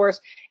the source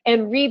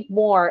and read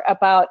more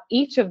about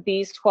each of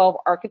these 12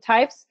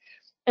 archetypes.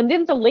 And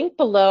then the link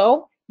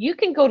below, you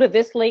can go to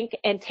this link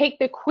and take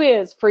the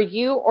quiz for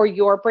you or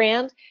your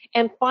brand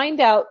and find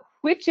out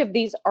which of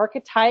these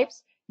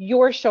archetypes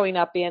you're showing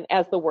up in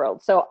as the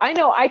world. So I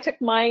know I took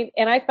mine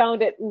and I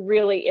found it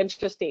really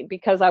interesting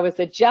because I was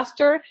a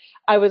jester,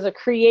 I was a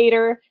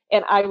creator,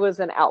 and I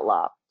was an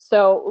outlaw.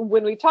 So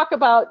when we talk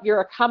about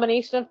you're a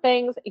combination of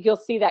things, you'll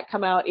see that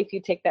come out if you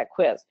take that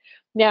quiz.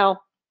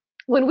 Now,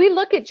 when we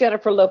look at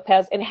Jennifer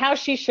Lopez and how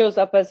she shows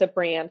up as a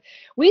brand,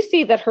 we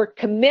see that her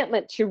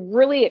commitment to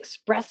really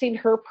expressing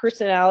her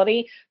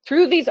personality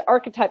through these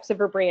archetypes of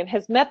her brand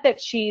has meant that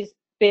she's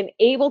been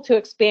able to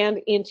expand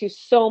into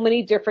so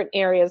many different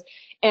areas,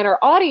 and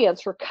her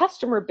audience, her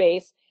customer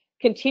base,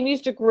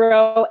 continues to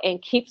grow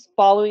and keeps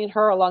following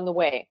her along the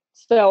way.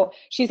 So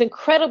she's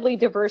incredibly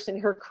diverse in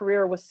her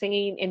career with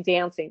singing and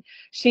dancing.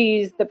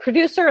 She's the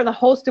producer and the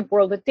host of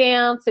World of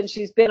Dance, and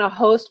she's been a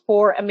host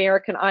for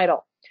American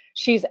Idol.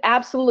 She's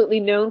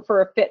absolutely known for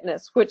her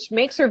fitness, which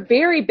makes her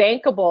very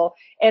bankable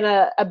and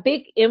a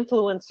big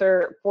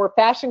influencer for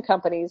fashion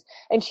companies.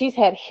 And she's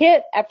had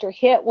hit after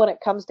hit when it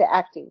comes to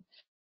acting.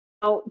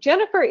 Now,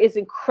 Jennifer is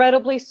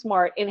incredibly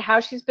smart in how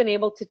she's been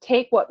able to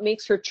take what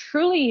makes her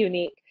truly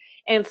unique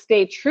and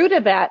stay true to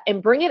that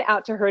and bring it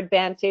out to her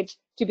advantage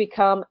to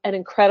become an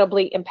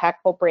incredibly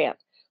impactful brand.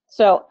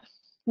 So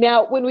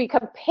now when we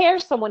compare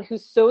someone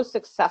who's so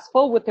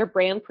successful with their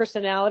brand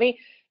personality,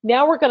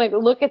 now we're going to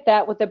look at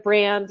that with a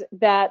brand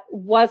that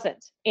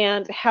wasn't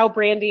and how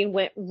branding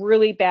went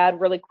really bad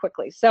really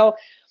quickly. So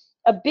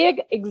a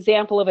big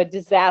example of a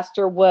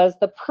disaster was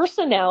the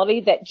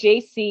personality that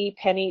J.C.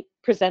 Penney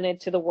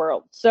presented to the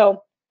world.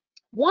 So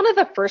one of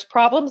the first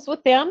problems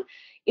with them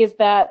is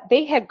that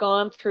they had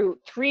gone through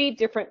 3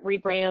 different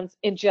rebrands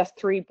in just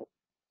three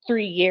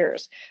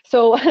years.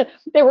 So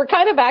they were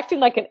kind of acting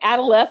like an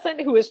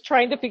adolescent who was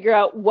trying to figure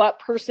out what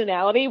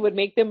personality would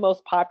make them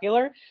most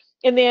popular.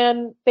 And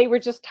then they were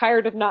just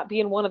tired of not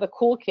being one of the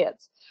cool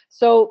kids.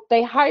 So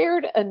they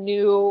hired a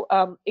new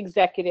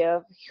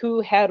executive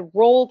who had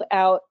rolled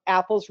out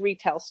Apple's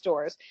retail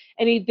stores,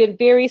 and he'd been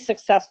very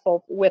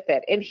successful with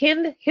it. And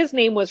his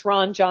name was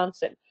Ron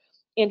Johnson,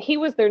 and he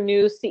was their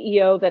new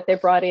CEO that they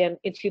brought in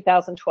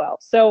 2012.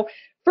 So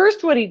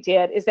first what he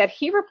did is that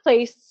he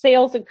replaced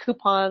sales and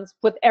coupons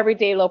with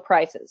everyday low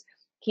prices.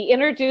 He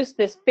introduced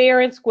this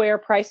fair and square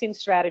pricing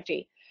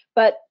strategy,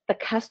 but the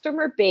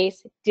customer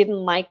base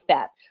didn't like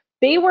that.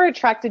 They were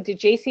attracted to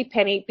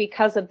JCPenney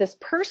because of this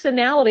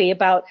personality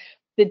about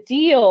the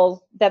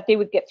deals that they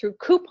would get through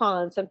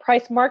coupons and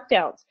price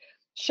markdowns.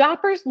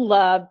 Shoppers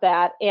loved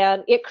that,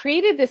 and it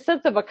created this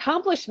sense of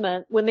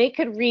accomplishment when they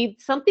could read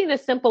something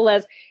as simple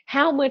as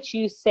how much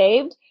you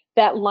saved,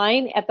 that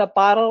line at the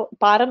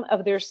bottom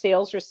of their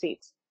sales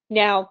receipts.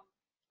 Now,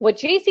 what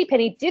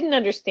JCPenney didn't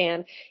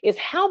understand is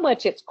how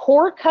much its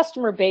core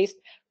customer base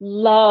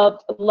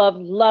loved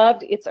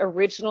its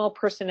original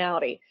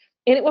personality.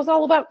 And it was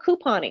all about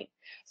couponing.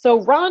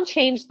 So Ron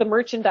changed the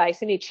merchandise,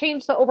 and he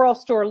changed the overall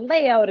store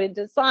layout and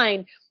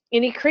design,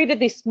 and he created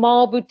these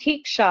small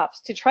boutique shops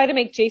to try to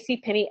make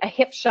JCPenney a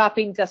hip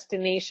shopping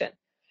destination.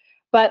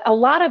 But a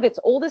lot of its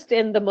oldest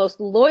and the most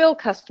loyal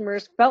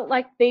customers felt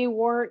like they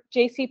weren't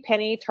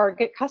JCPenney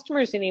target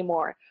customers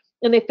anymore.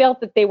 And they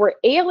felt that they were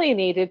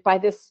alienated by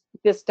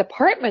this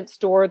department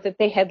store that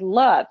they had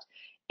loved.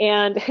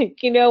 And,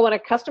 you know, when a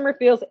customer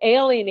feels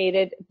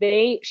alienated,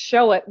 they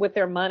show it with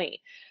their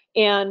money.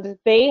 And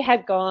they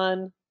had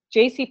gone,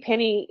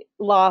 JCPenney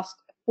lost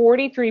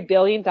 $43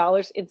 billion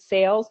in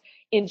sales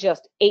in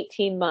just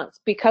 18 months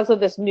because of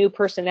this new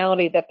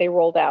personality that they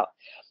rolled out.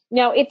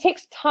 Now, it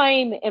takes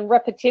time and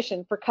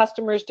repetition for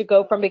customers to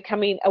go from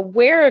becoming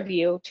aware of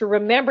you to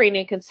remembering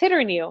and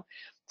considering you.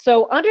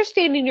 So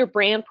understanding your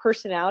brand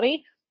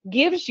personality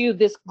gives you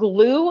this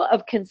glue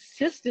of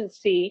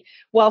consistency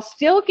while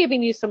still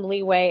giving you some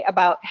leeway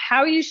about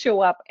how you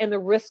show up and the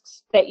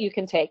risks that you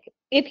can take,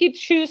 if you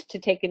choose to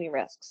take any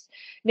risks.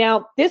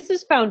 Now, this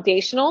is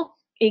foundational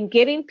in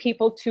getting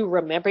people to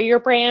remember your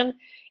brand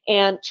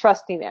and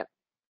trusting it.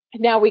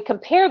 Now, we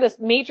compare this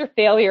major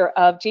failure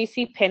of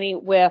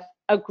JCPenney with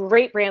a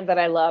great brand that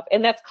I love,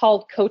 and that's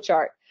called Coach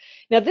Art.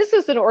 Now, this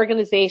is an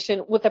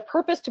organization with a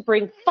purpose to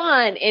bring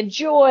fun and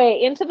joy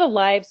into the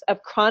lives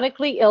of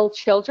chronically ill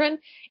children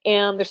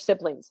and their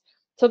siblings.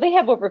 So they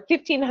have over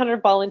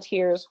 1,500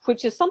 volunteers,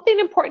 which is something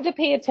important to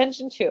pay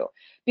attention to,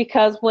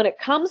 because when it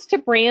comes to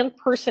brand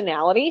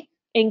personality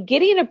and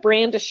getting a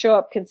brand to show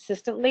up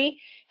consistently,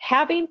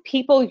 having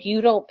people you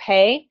don't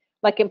pay,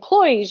 like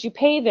employees, you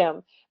pay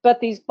them, but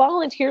these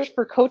volunteers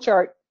for Coach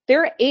Art,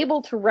 they're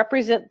able to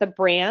represent the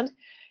brand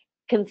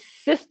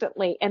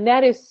consistently, and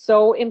that is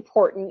so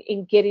important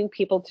in getting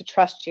people to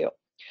trust you.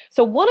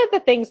 So one of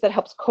the things that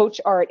helps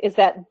Coach Art is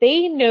that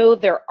they know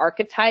their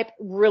archetype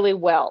really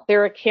well.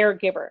 They're a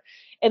caregiver,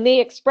 and they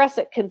express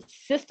it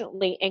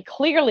consistently and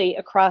clearly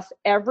across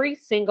every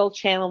single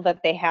channel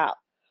that they have.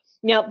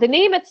 Now, the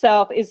name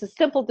itself is a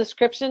simple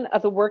description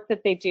of the work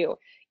that they do.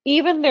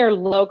 Even their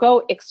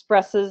logo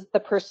expresses the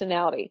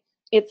personality.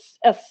 It's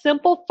a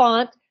simple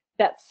font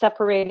that's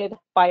separated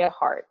by a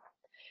heart.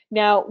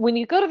 Now, when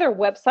you go to their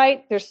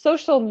website, their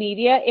social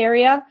media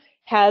area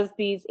has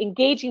these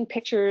engaging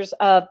pictures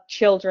of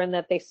children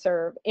that they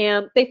serve,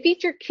 and they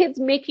feature kids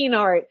making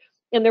art,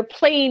 and they're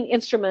playing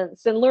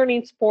instruments and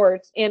learning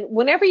sports. And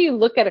whenever you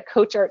look at a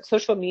Coach Art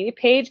social media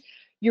page,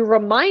 you're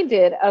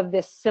reminded of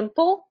this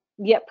simple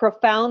yet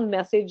profound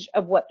message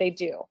of what they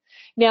do.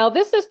 Now,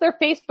 this is their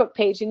Facebook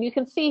page, and you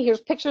can see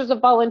here's pictures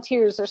of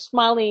volunteers. They're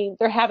smiling,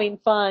 they're having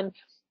fun.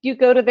 You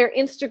go to their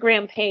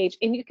Instagram page,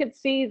 and you can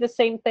see the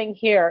same thing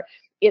here.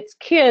 It's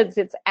kids,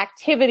 it's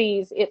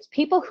activities, it's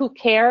people who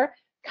care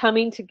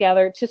coming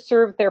together to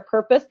serve their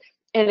purpose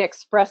and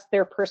express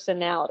their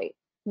personality.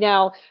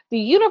 Now, the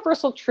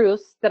universal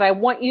truths that I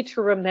want you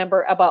to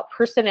remember about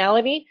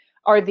personality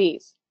are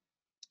these.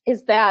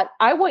 is that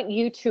I want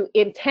you to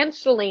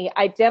intentionally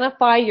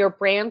identify your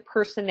brand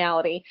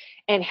personality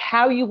and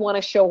how you want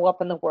to show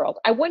up in the world.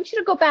 I want you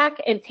to go back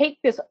and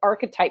take this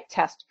archetype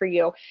test for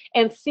you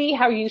and see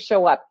how you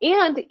show up.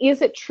 And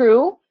is it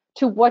true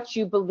to what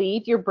you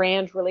believe your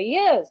brand really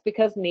is?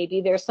 Because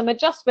maybe there's some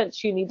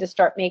adjustments you need to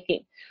start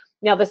making.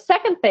 Now, the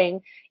second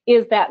thing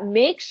is that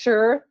make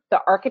sure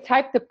the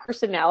archetype, the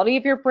personality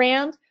of your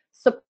brand,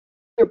 supports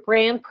your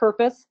brand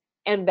purpose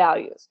and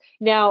values.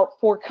 Now,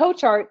 for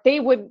Coach Art, they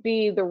would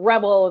be the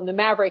rebel and the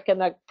maverick and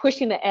the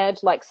pushing the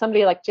edge like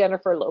somebody like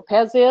Jennifer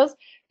Lopez is,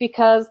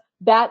 because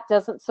that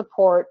doesn't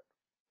support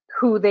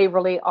who they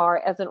really are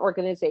as an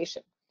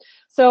organization.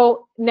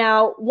 So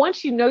now,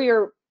 once you know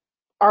your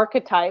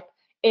archetype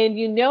and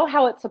you know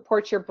how it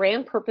supports your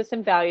brand purpose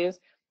and values,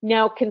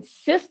 now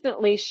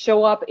consistently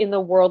show up in the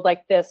world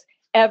like this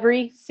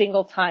every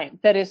single time.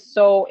 That is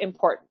so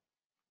important.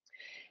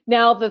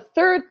 Now, the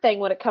third thing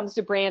when it comes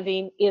to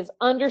branding is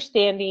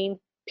understanding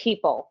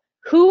people.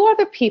 Who are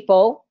the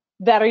people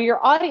that are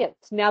your audience?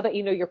 Now that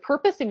you know your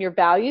purpose and your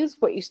values,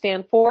 what you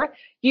stand for,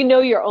 you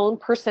know your own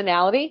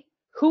personality,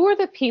 who are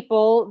the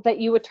people that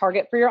you would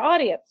target for your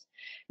audience?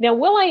 Now,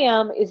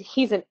 will.i.am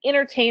he's an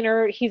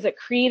entertainer, he's a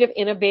creative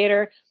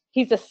innovator,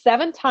 he's a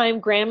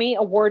 7-time Grammy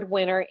Award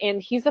winner,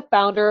 and he's the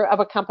founder of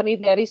a company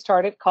that he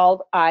started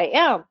called I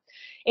Am.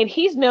 And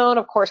he's known,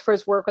 of course, for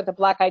his work with the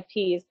Black Eyed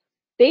Peas.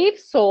 They've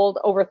sold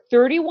over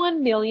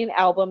 31 million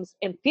albums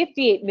and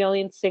 58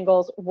 million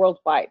singles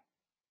worldwide.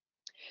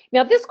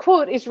 Now, this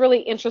quote is really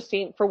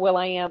interesting for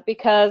will.i.am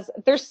because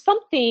there's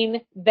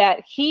something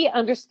that he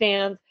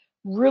understands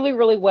really,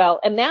 really well,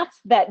 and that's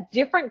that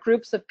different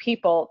groups of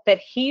people that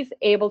he's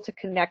able to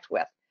connect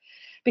with.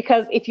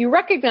 Because if you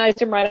recognize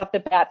him right off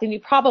the bat, then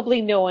you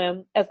probably know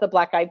him as the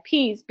Black Eyed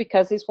Peas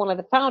because he's one of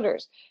the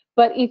founders.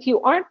 But if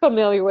you aren't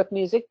familiar with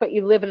music, but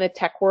you live in the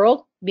tech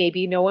world,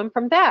 maybe you know him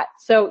from that.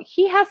 So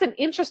he has an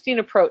interesting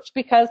approach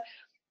because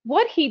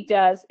what he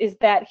does is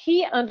that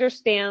he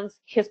understands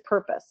his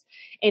purpose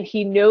and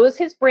he knows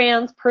his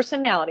brand's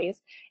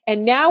personalities.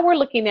 And now we're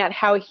looking at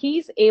how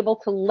he's able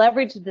to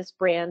leverage this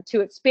brand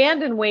to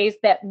expand in ways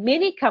that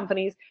many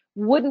companies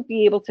wouldn't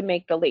be able to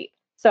make the leap.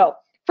 So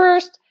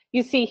first,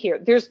 you see here,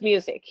 there's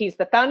music. He's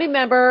the founding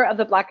member of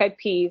the Black Eyed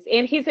Peas,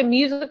 and he's a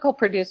musical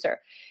producer.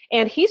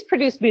 And he's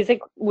produced music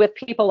with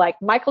people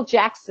like Michael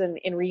Jackson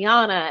and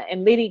Rihanna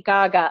and Lady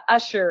Gaga,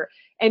 Usher,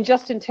 and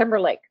Justin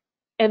Timberlake.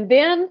 And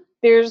then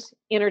there's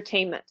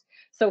entertainment.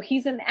 So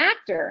he's an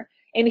actor,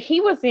 and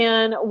he was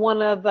in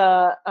one of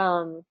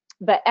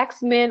the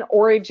X-Men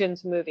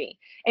Origins movie.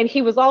 And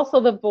he was also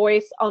the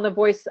voice on the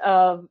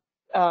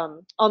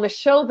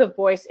show The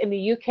Voice in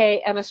the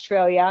UK and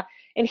Australia.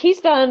 And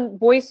he's done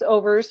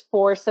voiceovers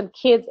for some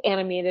kids'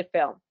 animated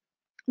film.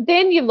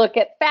 Then you look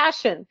at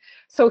fashion.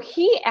 So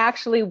he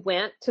actually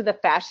went to the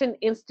Fashion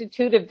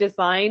Institute of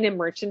Design and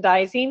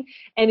Merchandising,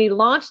 and he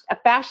launched a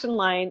fashion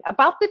line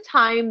about the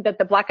time that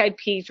the Black Eyed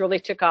Peas really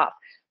took off.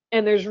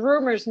 And there's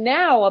rumors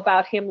now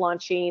about him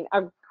launching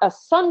a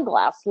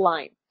sunglass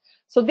line.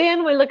 So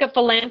then we look at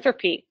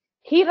philanthropy.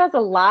 He does a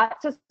lot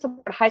to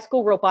support high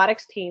school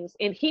robotics teams,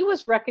 and he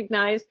was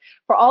recognized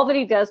for all that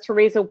he does to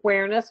raise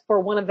awareness for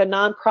one of the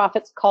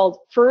nonprofits called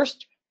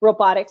First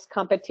Robotics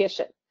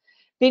Competition.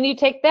 Then you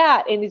take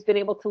that, and he's been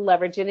able to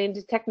leverage it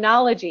into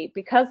technology.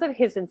 Because of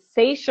his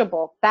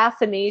insatiable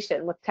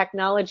fascination with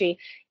technology,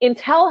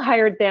 Intel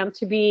hired them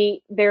to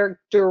be their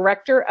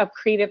director of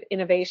creative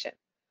innovation.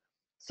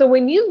 So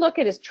when you look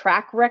at his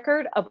track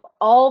record of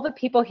all the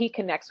people he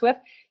connects with,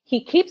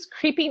 he keeps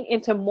creeping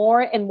into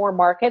more and more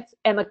markets,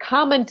 and the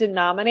common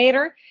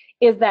denominator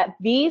is that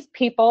these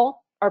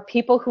people are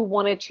people who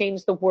want to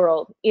change the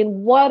world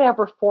in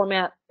whatever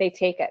format they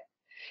take it.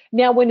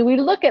 Now, when we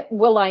look at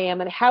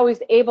will.i.am and how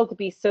he's able to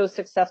be so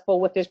successful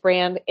with his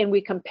brand, and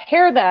we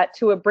compare that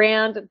to a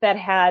brand that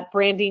had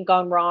branding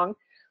gone wrong,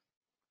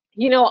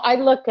 you know, I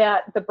look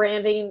at the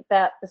branding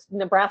that the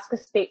Nebraska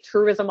State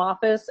Tourism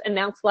Office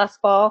announced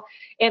last fall,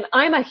 and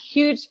I'm a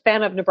huge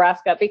fan of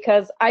Nebraska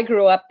because I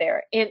grew up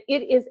there, and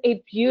it is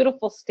a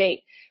beautiful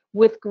state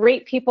with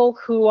great people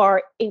who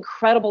are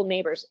incredible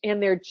neighbors,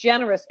 and they're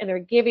generous, and they're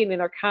giving, and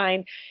they're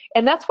kind.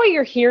 And that's why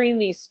you're hearing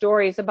these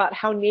stories about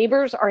how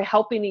neighbors are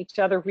helping each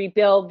other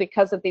rebuild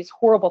because of these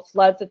horrible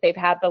floods that they've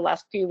had the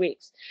last few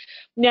weeks.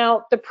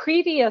 Now, the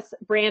previous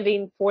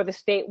branding for the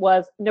state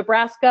was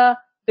Nebraska,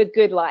 the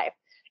Good Life.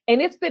 And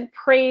it's been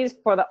praised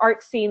for the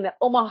art scene that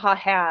Omaha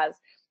has.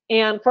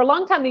 And for a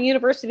long time, the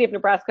University of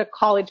Nebraska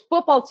college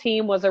football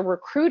team was a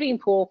recruiting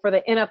pool for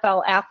the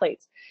NFL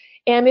athletes.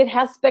 And it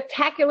has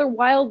spectacular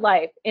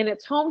wildlife, and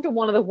it's home to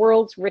one of the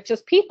world's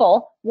richest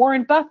people,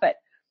 Warren Buffett.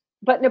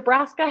 But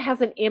Nebraska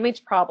has an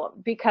image problem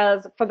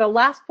because for the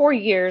last 4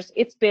 years,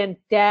 it's been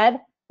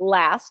dead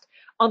last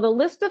on the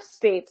list of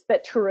states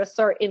that tourists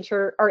are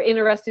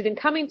interested in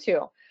coming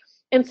to.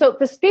 And so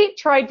the state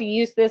tried to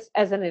use this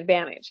as an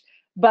advantage,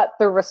 but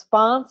the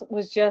response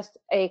was just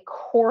a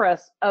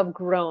chorus of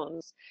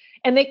groans.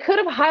 And they could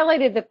have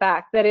highlighted the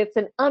fact that it's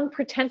an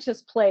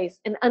unpretentious place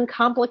and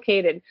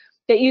uncomplicated,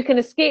 that you can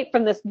escape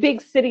from this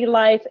big city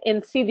life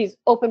and see these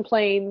open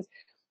plains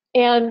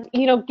and,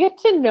 you know, get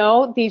to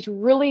know these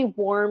really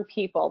warm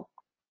people.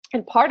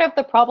 And part of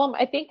the problem,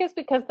 I think, is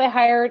because they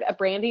hired a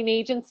branding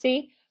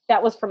agency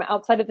that was from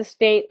outside of the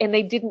state, and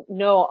they didn't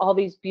know all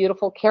these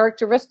beautiful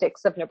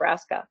characteristics of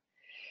Nebraska.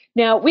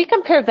 Now, we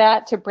compare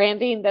that to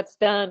branding that's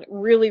done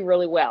really,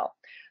 really well.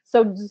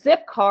 So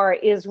Zipcar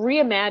is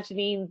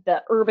reimagining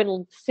the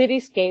urban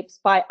cityscapes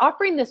by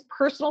offering this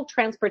personal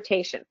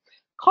transportation,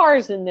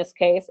 cars in this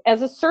case,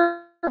 as a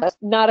service,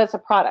 not as a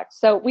product.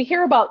 So we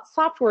hear about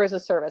software as a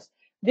service.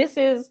 This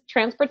is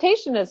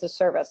transportation as a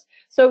service.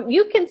 So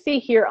you can see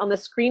here on the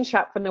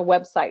screenshot from the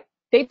website,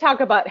 they talk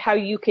about how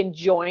you can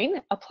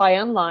join, apply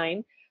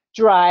online,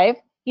 drive,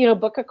 you know,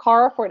 book a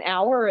car for an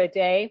hour or a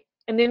day,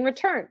 and then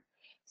return.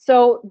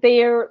 So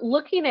they're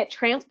looking at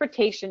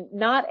transportation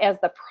not as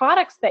the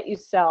products that you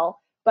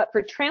sell, but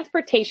for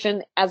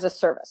transportation as a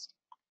service.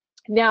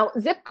 Now,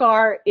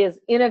 Zipcar is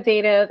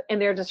innovative and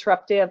they're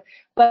disruptive,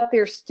 but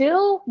they're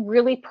still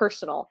really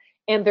personal,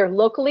 and they're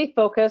locally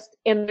focused,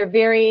 and they're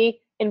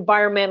very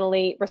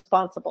environmentally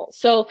responsible.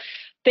 So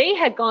they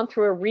had gone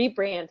through a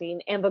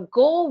rebranding, and the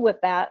goal with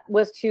that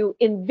was to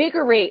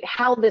invigorate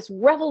how this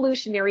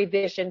revolutionary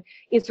vision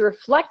is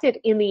reflected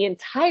in the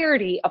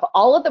entirety of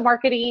all of the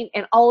marketing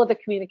and all of the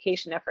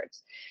communication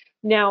efforts.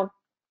 Now,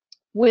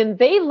 when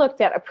they looked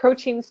at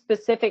approaching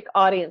specific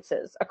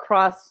audiences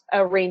across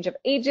a range of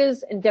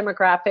ages and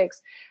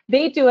demographics,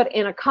 they do it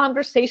in a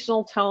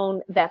conversational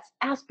tone that's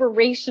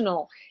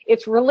aspirational.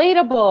 It's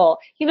relatable.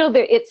 You know,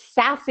 it's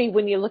sassy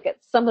when you look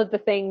at some of the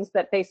things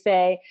that they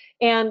say.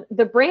 And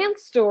the brand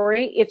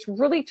story, it's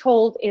really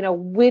told in a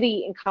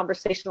witty and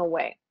conversational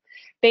way.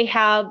 They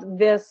have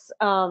this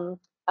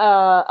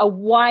a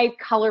wide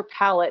color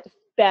palette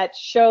that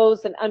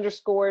shows and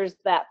underscores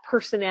that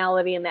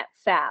personality and that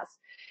sass.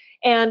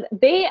 And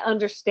they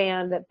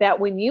understand that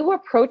when you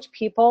approach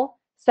people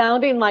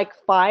sounding like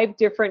 5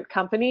 different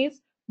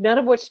companies, none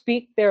of which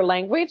speak their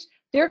language,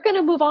 they're going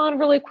to move on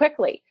really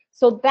quickly.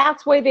 So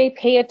that's why they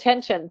pay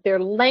attention. Their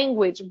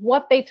language,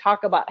 what they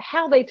talk about,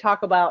 how they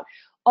talk about,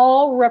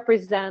 all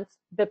represents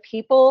the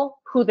people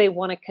who they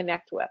want to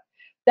connect with.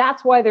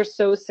 That's why they're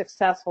so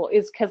successful,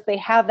 is because they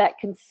have that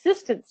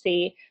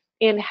consistency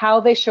in how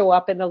they show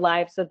up in the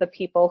lives of the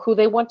people who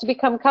they want to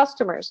become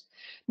customers.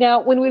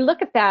 Now, when we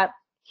look at that,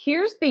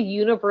 here's the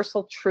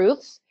universal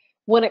truths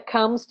when it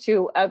comes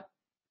to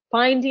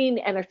finding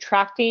and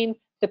attracting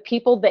the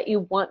people that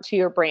you want to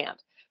your brand.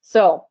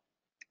 So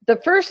the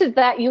first is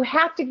that you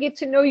have to get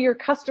to know your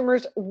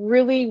customers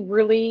really,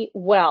 really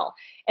well,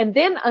 and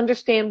then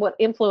understand what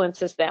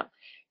influences them.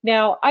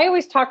 Now, I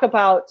always talk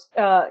about,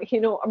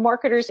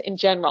 marketers in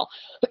general.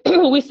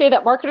 We say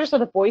that marketers are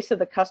the voice of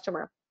the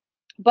customer.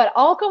 But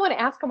I'll go and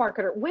ask a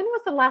marketer, when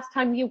was the last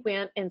time you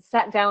went and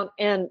sat down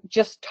and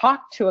just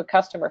talked to a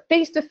customer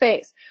face to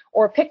face,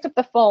 or picked up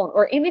the phone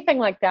or anything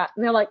like that?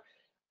 And they're like,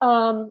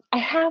 I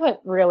haven't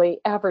really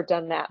ever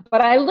done that.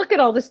 But I look at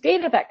all this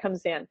data that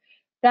comes in.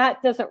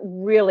 That doesn't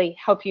really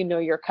help you know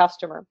your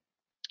customer.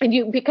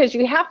 And because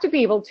you have to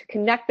be able to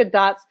connect the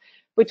dots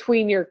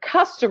between your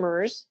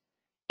customers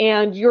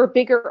and your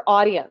bigger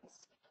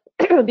audience,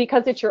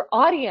 because it's your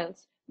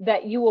audience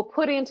that you will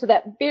put into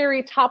that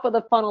very top of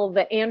the funnel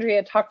that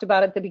Andrea talked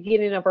about at the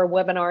beginning of our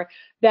webinar,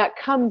 that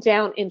come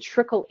down and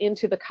trickle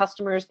into the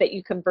customers that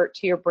you convert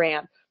to your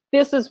brand.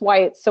 This is why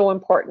it's so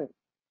important,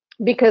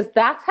 because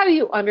that's how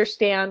you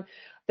understand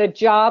the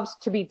jobs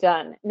to be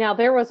done. Now,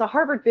 there was a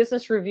Harvard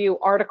Business Review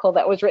article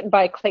that was written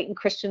by Clayton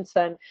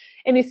Christensen,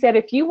 and he said,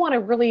 if you want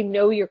to really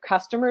know your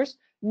customers,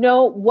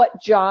 know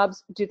what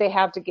jobs do they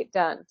have to get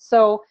done.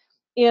 So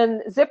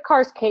in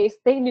Zipcar's case,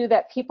 they knew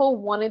that people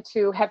wanted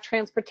to have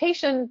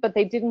transportation, but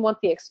they didn't want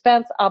the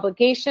expense,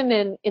 obligation,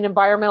 and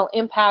environmental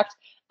impact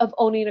of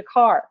owning a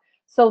car.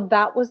 So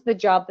that was the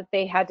job that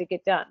they had to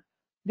get done.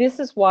 This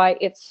is why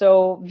it's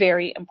so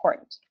very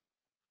important.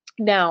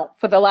 Now,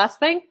 for the last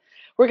thing,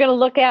 we're going to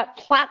look at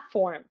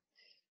platform.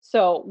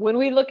 So when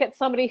we look at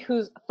somebody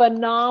who's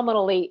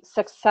phenomenally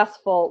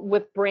successful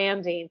with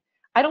branding,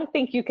 I don't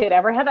think you could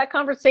ever have that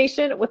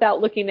conversation without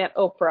looking at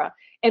Oprah.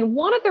 And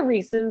one of the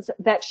reasons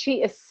that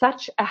she is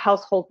such a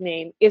household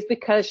name is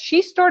because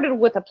she started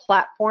with a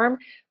platform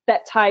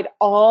that tied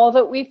all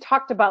that we've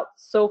talked about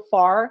so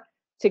far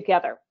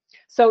together.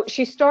 So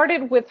she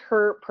started with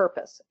her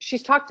purpose.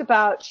 She's talked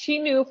about, she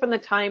knew from the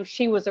time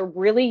she was a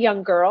really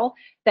young girl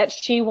that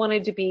she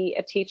wanted to be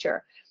a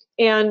teacher.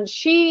 And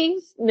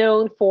she's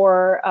known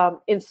for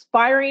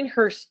inspiring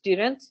her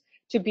students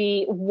to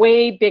be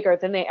way bigger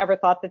than they ever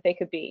thought that they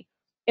could be.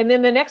 And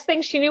then the next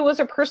thing she knew was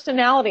her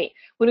personality.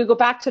 When we go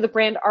back to the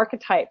brand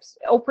archetypes,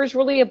 Oprah's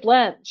really a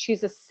blend.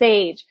 She's a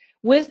sage,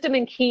 wisdom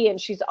and key, and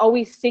she's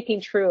always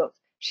seeking truth.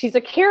 She's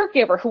a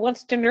caregiver who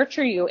wants to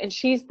nurture you, and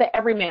she's the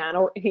everyman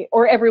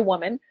or every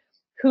woman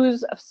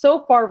who's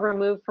so far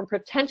removed from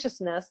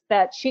pretentiousness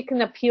that she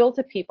can appeal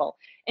to people,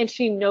 and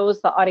she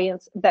knows the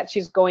audience that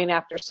she's going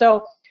after.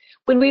 So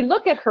when we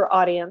look at her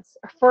audience,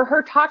 for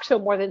her talk show,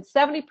 more than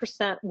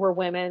 70% were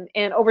women,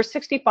 and over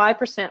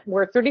 65%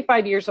 were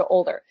 35 years or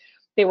older.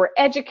 They were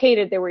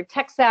educated, they were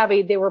tech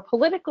savvy, they were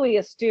politically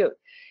astute.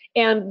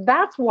 And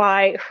that's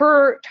why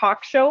her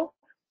talk show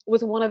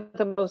was one of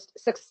the most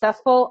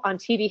successful on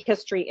TV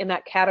history in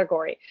that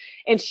category.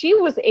 And she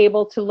was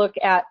able to look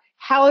at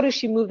how does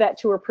she move that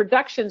to her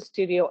production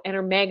studio and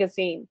her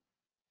magazine.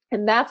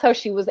 And that's how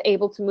she was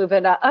able to move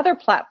into other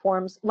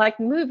platforms like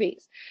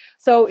movies.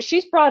 So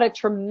she's brought a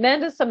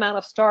tremendous amount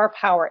of star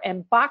power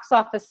and box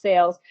office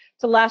sales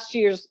to last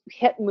year's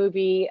hit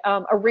movie,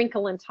 A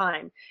Wrinkle in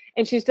Time.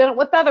 And she's done it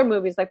with other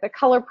movies like The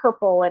Color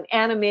Purple and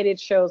animated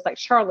shows like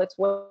Charlotte's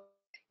Web.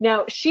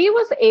 Now, she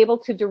was able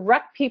to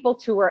direct people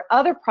to her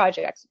other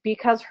projects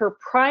because her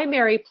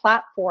primary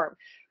platform,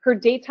 her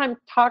daytime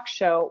talk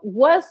show,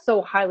 was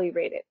so highly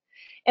rated.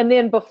 And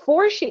then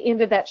before she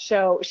ended that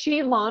show,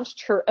 she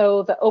launched her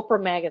the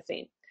Oprah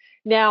magazine.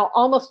 Now,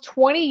 almost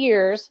 20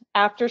 years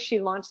after she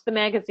launched the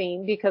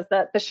magazine, because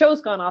the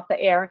show's gone off the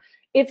air,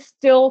 it's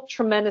still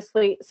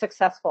tremendously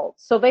successful.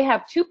 So they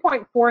have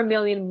 2.4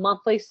 million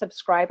monthly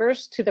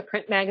subscribers to the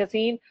print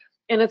magazine,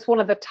 and it's one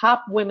of the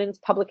top women's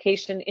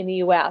publications in the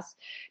US.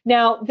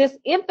 Now, this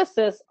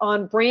emphasis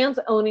on brands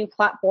owning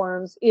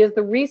platforms is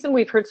the reason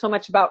we've heard so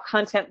much about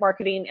content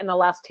marketing in the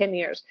last 10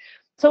 years.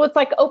 So it's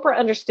like Oprah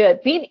understood,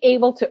 being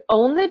able to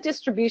own the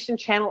distribution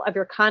channel of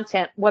your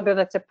content, whether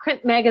that's a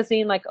print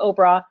magazine like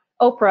Oprah,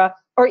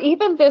 or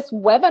even this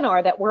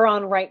webinar that we're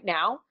on right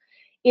now,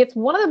 it's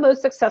one of the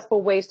most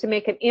successful ways to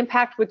make an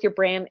impact with your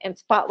brand and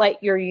spotlight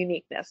your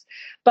uniqueness.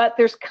 But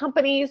there's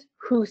companies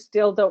who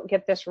still don't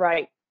get this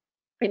right.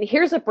 And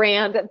here's a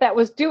brand that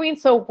was doing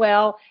so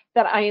well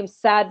that I am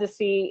sad to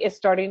see is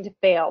starting to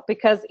fail,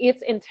 because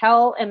it's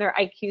Intel and their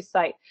IQ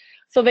site.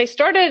 So they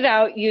started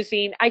out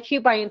using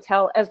IQ by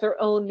Intel as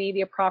their own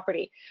media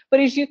property. But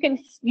as you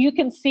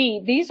can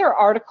see, these are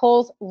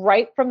articles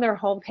right from their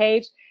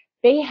homepage.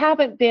 They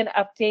haven't been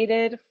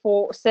updated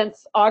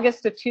since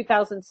August of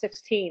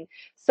 2016.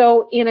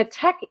 So in a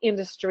tech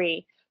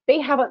industry,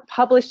 they haven't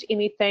published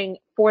anything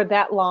for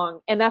that long.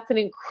 And that's an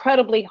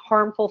incredibly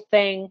harmful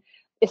thing,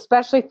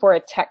 especially for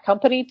a tech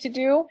company to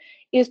do,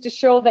 is to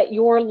show that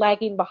you're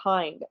lagging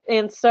behind.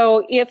 And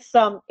so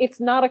it's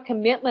not a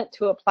commitment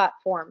to a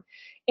platform.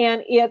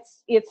 And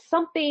it's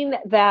something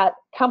that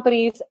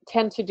companies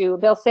tend to do.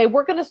 They'll say,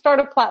 we're going to start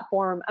a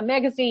platform, a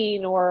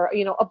magazine, or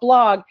a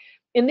blog,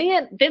 and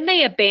then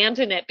they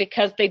abandon it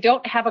because they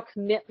don't have a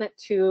commitment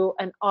to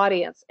an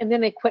audience, and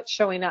then they quit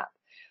showing up.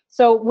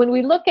 So when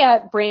we look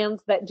at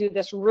brands that do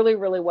this really,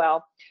 really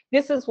well,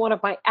 this is one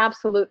of my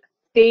absolute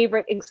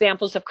favorite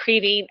examples of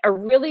creating a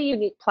really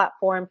unique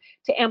platform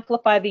to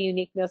amplify the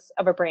uniqueness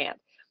of a brand.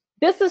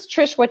 This is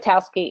Trish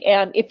Witowski,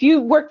 and if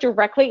you work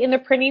directly in the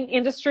printing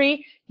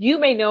industry, you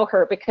may know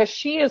her because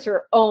she is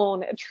her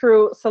own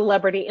true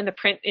celebrity in the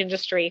print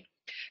industry,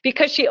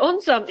 because she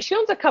owns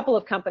a couple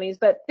of companies,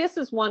 but this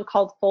is one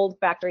called Fold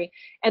Factory,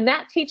 and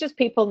that teaches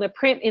people in the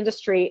print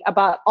industry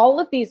about all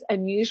of these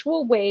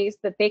unusual ways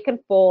that they can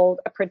fold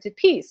a printed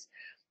piece.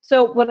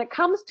 So when it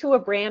comes to a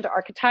brand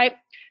archetype,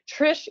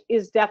 Trish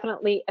is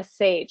definitely a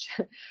sage.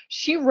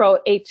 She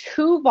wrote a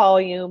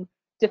 2-volume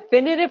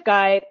definitive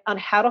guide on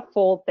how to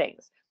fold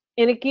things.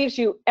 And it gives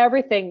you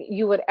everything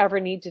you would ever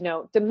need to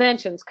know,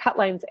 dimensions, cut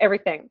lines,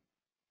 everything.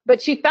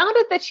 But she found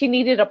out that she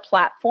needed a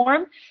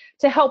platform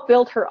to help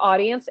build her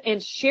audience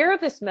and share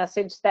this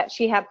message that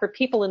she had for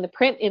people in the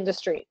print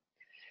industry.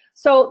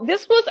 So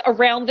this was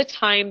around the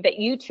time that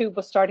YouTube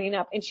was starting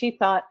up, and she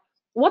thought,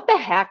 what the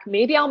heck,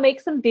 maybe I'll make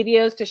some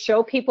videos to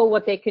show people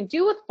what they can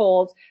do with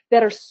folds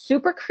that are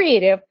super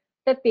creative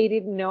that they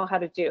didn't know how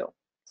to do.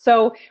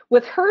 So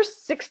with her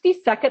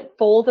 60-second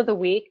fold of the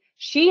week,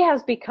 she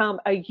has become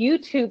a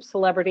YouTube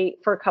celebrity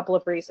for a couple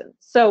of reasons.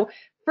 So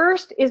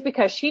first is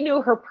because she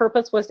knew her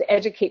purpose was to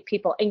educate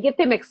people and get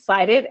them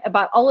excited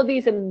about all of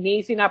these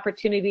amazing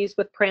opportunities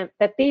with print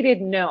that they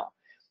didn't know.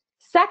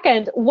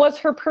 Second was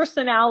her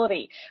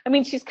personality. I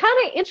mean, she's kind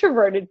of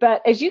introverted,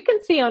 but as you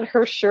can see on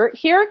her shirt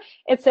here,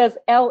 it says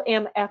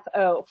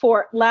LMFO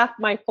for Laugh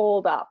My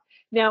Fold Off.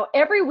 Now,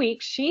 every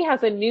week she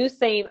has a new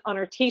saying on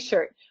her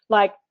t-shirt,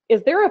 like,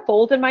 is there a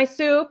fold in my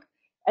soup?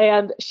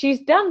 And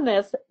she's done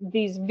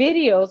these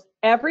videos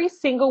every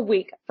single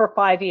week for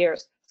 5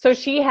 years. So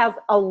she has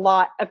a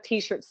lot of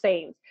t-shirt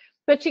sayings,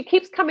 but she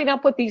keeps coming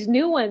up with these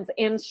new ones,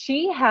 and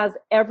she has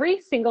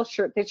every single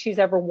shirt that she's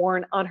ever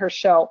worn on her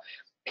show.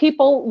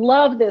 People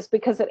love this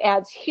because it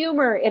adds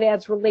humor, it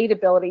adds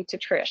relatability to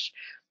Trish.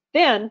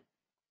 Then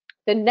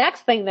the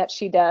next thing that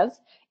she does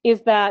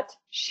is that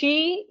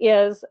she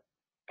is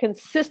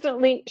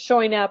consistently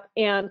showing up,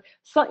 and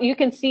so you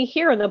can see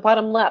here in the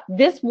bottom left,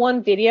 this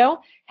one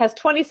video has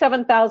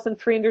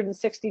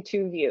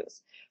 27,362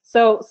 views.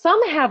 So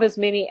some have as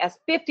many as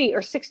 50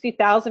 or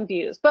 60,000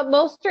 views, but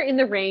most are in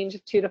the range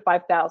of 2,000 to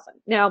 5,000.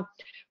 Now,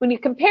 when you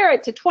compare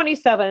it to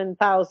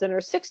 27,000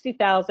 or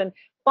 60,000,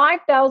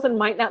 5,000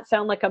 might not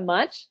sound like a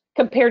much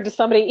compared to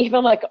somebody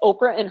even like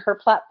Oprah and her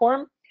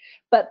platform,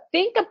 but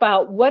think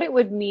about what it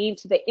would mean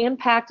to the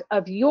impact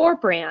of your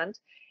brand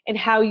and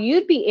how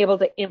you'd be able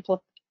to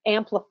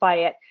amplify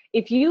it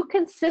if you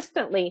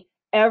consistently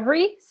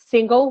every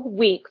single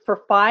week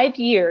for 5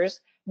 years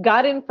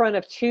got in front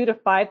of 2,000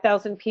 to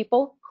 5,000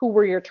 people who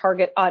were your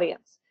target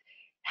audience.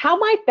 How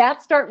might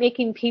that start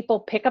making people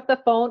pick up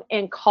the phone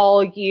and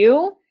call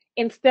you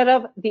instead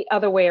of the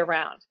other way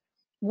around?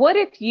 What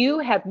if you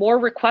had more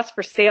requests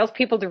for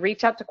salespeople to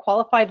reach out to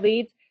qualified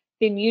leads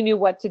than you knew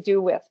what to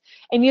do with?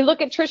 And you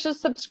look at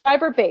Trisha's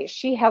subscriber base.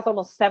 She has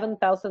almost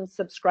 7,000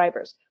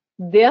 subscribers.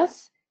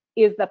 This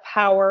is the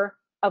power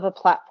of a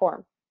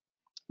platform.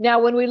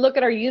 Now, when we look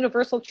at our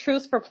universal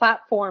truths for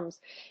platforms,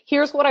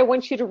 here's what I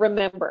want you to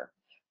remember.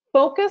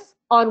 Focus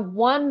on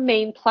one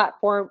main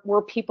platform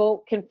where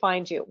people can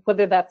find you,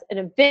 whether that's an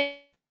event,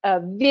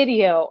 a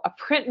video, a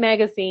print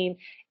magazine,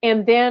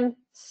 and then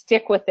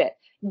stick with it.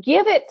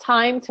 Give it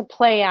time to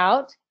play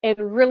out and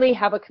really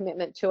have a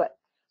commitment to it.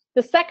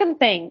 The second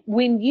thing,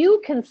 when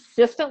you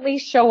consistently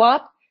show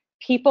up,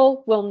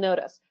 people will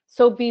notice.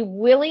 So be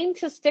willing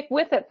to stick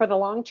with it for the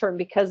long term,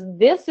 because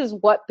this is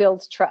what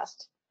builds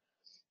trust.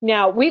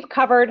 Now, we've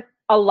covered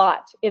a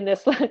lot in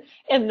this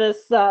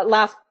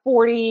last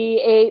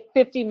 48,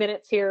 50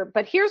 minutes here,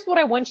 but here's what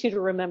I want you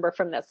to remember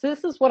from this.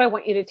 This is what I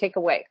want you to take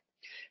away.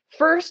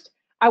 First,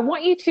 I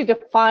want you to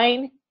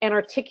define and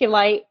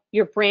articulate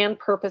your brand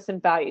purpose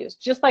and values,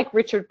 just like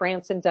Richard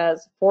Branson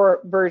does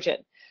for Virgin.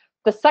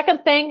 The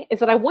second thing is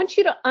that I want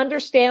you to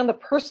understand the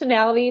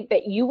personality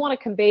that you want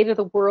to convey to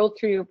the world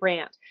through your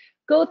brand.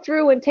 Go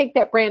through and take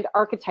that brand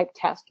archetype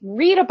test.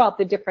 Read about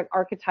the different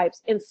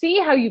archetypes and see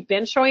how you've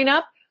been showing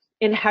up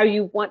and how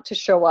you want to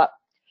show up.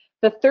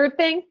 The third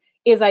thing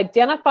is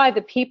identify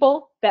the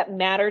people that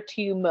matter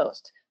to you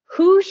most.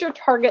 Who's your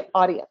target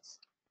audience?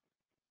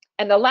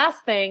 And the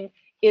last thing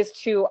is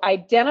to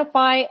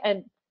identify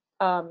and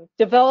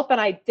develop an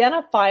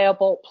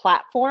identifiable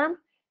platform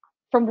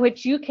from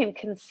which you can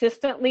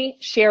consistently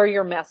share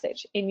your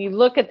message. And you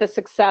look at the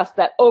success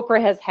that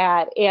Oprah has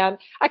had, and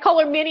I call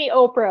her mini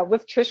Oprah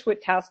with Trish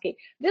Witkowski.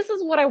 This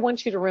is what I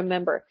want you to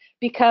remember,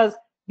 because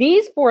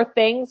these four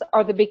things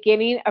are the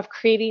beginning of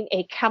creating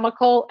a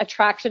chemical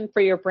attraction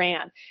for your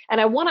brand.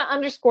 And I want to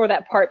underscore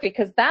that part,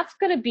 because that's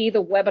going to be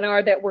the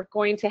webinar that we're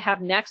going to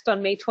have next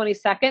on May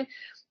 22nd,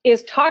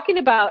 is talking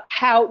about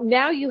how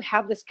now you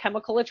have this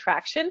chemical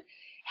attraction.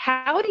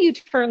 How do you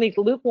turn these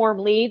lukewarm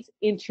leads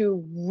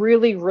into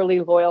really,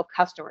 really loyal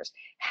customers?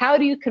 How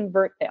do you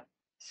convert them?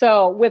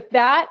 So with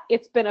that,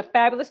 it's been a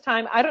fabulous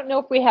time. I don't know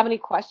if we have any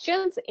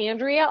questions.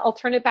 Andrea, I'll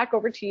turn it back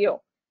over to you.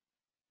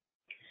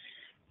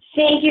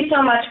 Thank you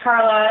so much,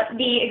 Carla.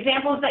 The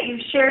examples that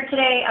you've shared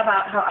today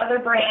about how other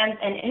brands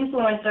and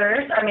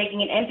influencers are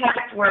making an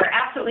impact were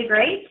absolutely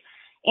great.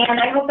 And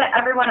I hope that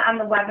everyone on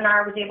the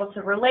webinar was able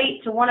to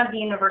relate to one of the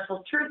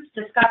universal truths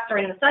discussed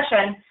during the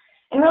session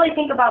and really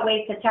think about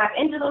ways to tap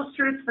into those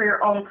truths for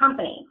your own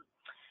company.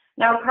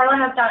 Now, Carla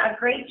has done a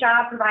great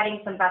job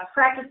providing some best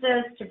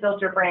practices to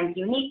build your brand's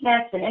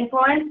uniqueness and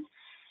influence.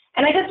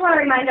 And I just want to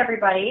remind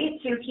everybody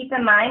to keep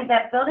in mind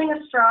that building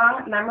a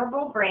strong,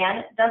 memorable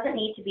brand doesn't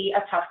need to be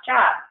a tough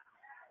job.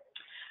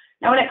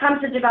 Now, when it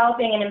comes to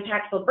developing an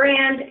impactful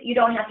brand, you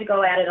don't have to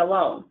go at it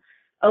alone.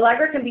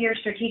 Allegra can be your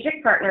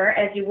strategic partner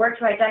as you work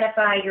to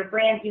identify your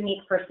brand's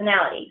unique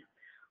personality.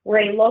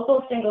 We're a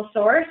local single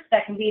source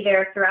that can be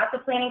there throughout the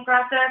planning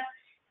process,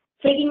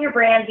 taking your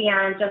brand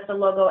beyond just a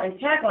logo and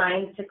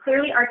tagline to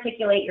clearly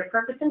articulate your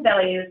purpose and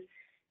values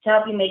to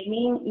help you make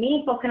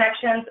meaningful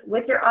connections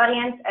with your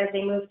audience as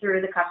they move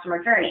through the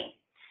customer journey.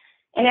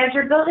 And as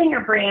you're building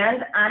your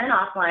brand on and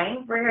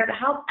offline, we're here to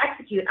help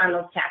execute on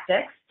those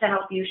tactics to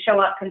help you show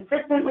up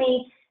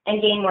consistently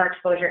and gain more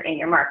exposure in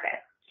your market.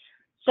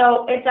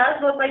 So it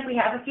does look like we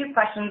have a few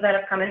questions that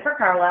have come in for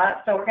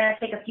Carla, so we're going to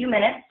take a few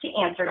minutes to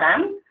answer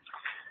them.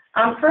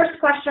 First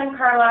question,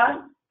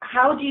 Carla,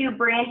 how do you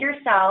brand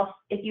yourself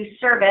if you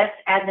service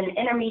as an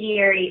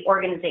intermediary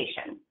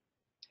organization?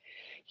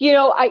 You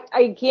know,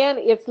 again,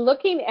 it's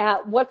looking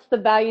at what's the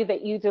value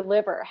that you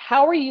deliver.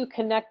 How are you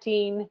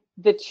connecting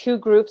the two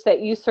groups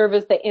that you serve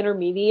as the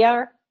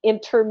intermediary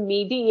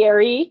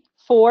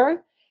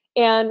for?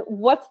 And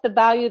what's the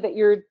value that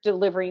you're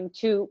delivering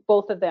to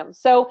both of them?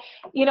 So,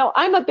 you know,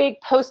 I'm a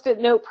big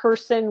Post-it note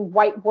person,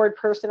 whiteboard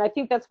person. I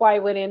think that's why I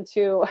went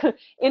into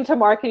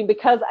marketing,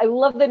 because I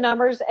love the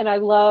numbers and I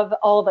love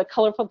all the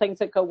colorful things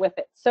that go with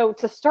it. So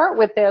to start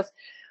with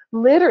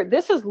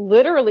this is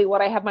literally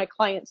what I have my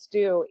clients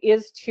do,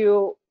 is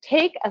to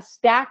take a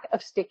stack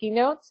of sticky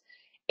notes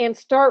and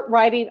start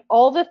writing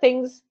all the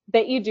things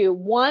that you do,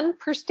 one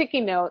per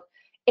sticky note,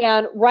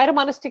 and write them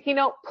on a sticky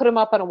note, put them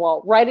up on a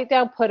wall, write it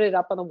down, put it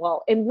up on the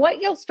wall. And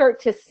what you'll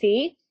start to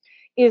see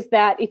is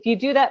that if you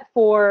do that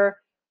for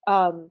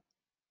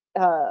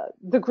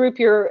the group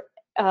you're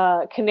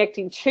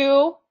connecting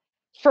to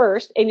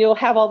first, and you'll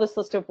have all this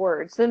list of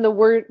words, then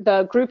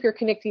the group you're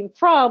connecting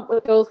from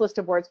with those list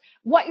of words,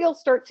 what you'll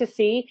start to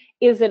see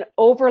is an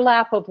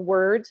overlap of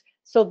words.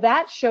 So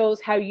that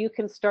shows how you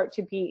can start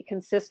to be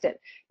consistent.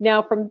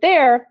 Now from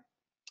there,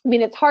 I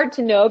mean, it's hard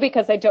to know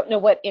because I don't know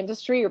what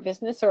industry or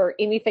business or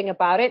anything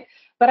about it,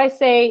 but I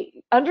say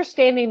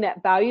understanding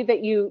that value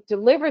that you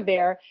deliver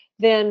there,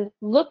 then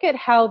look at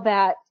how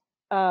that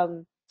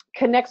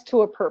connects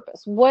to a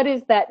purpose. What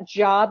is that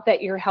job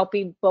that you're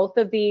helping both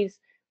of these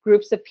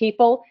groups of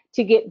people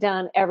to get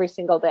done every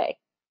single day?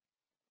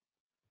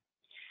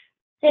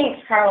 Thanks,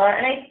 Carla.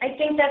 And I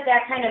think that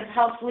that kind of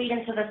helps lead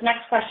into this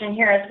next question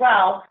here as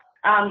well.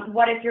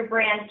 What if your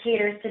brand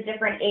caters to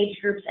different age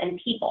groups and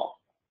people?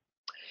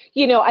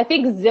 You know, I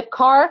think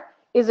Zipcar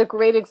is a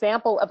great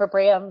example of a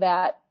brand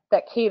that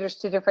caters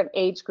to different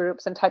age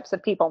groups and types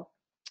of people.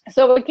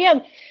 So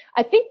again,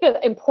 I think the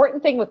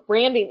important thing with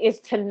branding is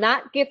to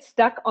not get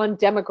stuck on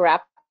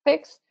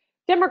demographics.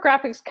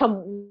 Demographics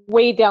come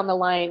way down the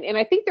line, and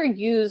I think they're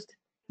used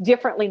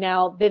differently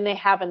now than they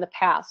have in the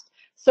past.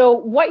 So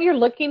what you're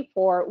looking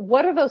for,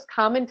 what are those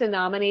common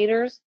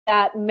denominators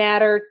that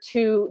matter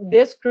to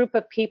this group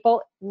of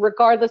people,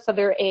 regardless of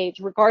their age,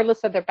 regardless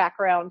of their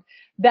background?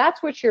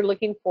 That's what you're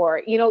looking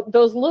for. You know,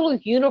 those little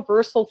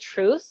universal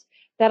truths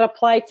that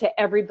apply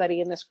to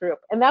everybody in this group.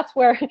 And that's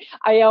where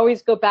I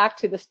always go back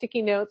to the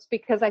sticky notes,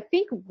 because I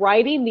think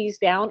writing these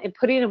down and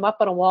putting them up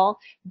on a wall,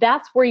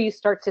 that's where you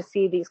start to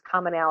see these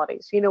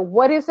commonalities. You know,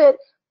 what is it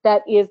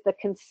that is the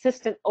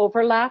consistent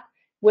overlap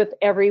with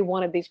every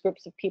one of these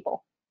groups of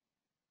people?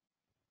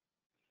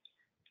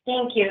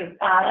 Thank you.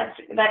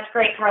 That's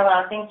great,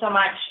 Carla. Thanks so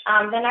much.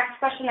 The next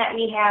question that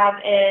we have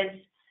is,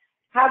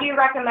 how do you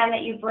recommend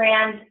that you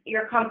brand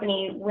your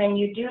company when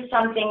you do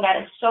something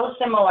that is so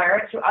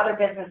similar to other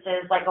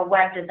businesses like a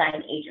web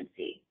design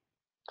agency?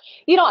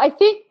 You know, I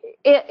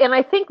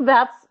think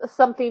that's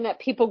something that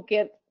people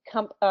get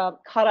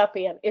caught up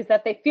in, is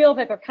that they feel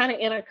that they're kind of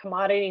in a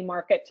commodity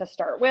market to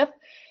start with.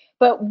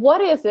 But what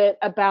is it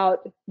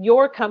about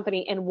your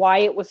company and why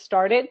it was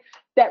started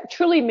that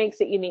truly makes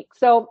it unique?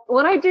 So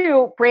when I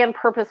do brand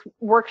purpose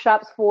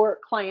workshops for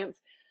clients,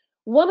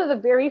 one of the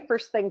very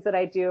first things that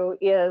I do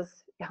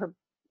is,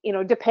 you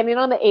know, depending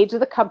on the age of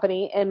the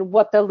company and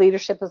what the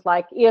leadership is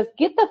like, is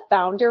get the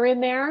founder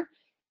in there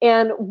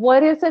and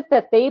what is it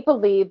that they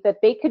believe that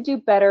they could do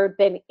better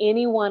than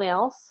anyone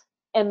else,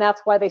 and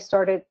that's why they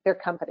started their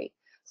company.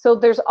 So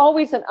there's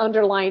always an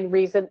underlying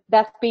reason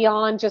that's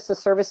beyond just the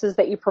services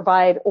that you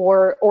provide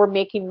or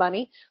making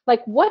money.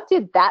 Like, what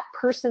did that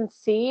person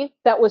see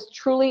that was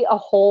truly a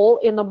hole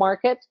in the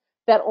market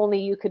that only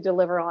you could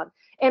deliver on?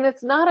 And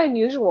it's not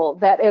unusual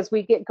that as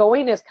we get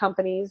going as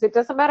companies, it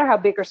doesn't matter how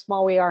big or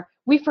small we are,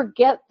 we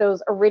forget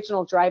those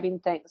original driving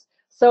things.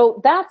 So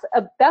that's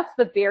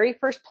the very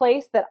first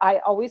place that I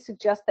always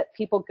suggest that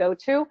people go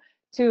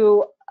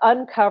to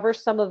uncover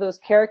some of those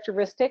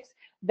characteristics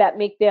that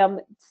make them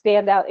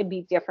stand out and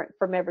be different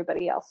from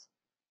everybody else.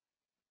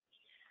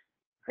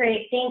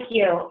 Great, thank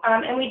you.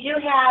 And we do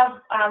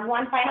have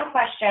one final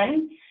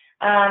question,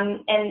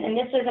 and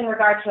this is in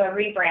regard to a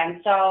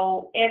rebrand.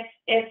 So if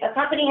a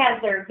company has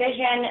their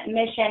vision,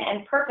 mission,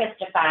 and purpose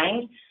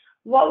defined,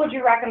 what would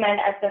you recommend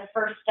as the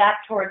first step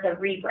towards a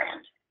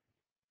rebrand?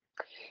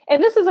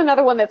 And this is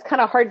another one that's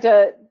kind of hard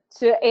to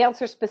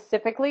answer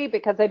specifically,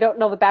 because I don't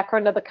know the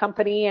background of the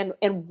company and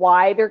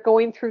why they're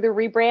going through the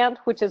rebrand,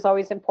 which is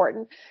always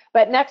important.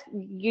 But next,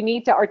 you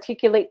need to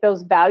articulate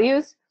those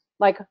values.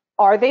 Like,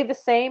 are they the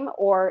same?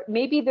 Or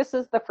maybe this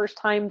is the first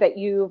time that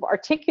you've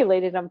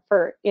articulated them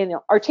for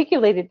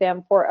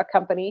a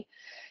company.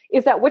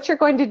 Is that what you're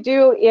going to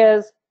do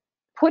is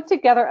put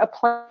together a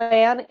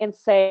plan and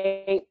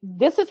say,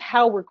 this is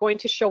how we're going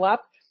to show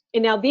up.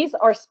 And now these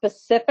are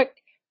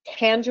specific,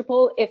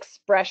 tangible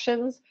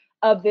expressions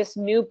of this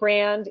new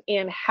brand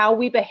in how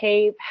we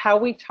behave, how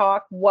we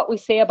talk, what we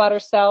say about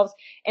ourselves,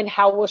 and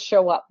how we'll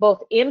show up,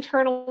 both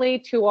internally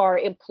to our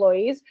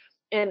employees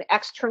and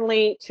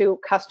externally to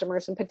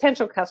customers and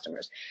potential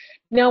customers.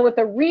 Now with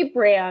a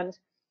rebrand,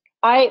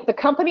 the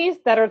companies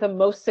that are the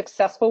most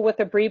successful with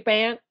a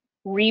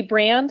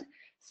rebrand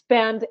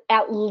spend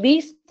at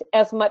least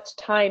as much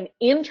time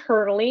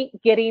internally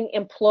getting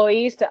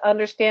employees to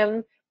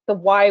understand the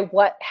why,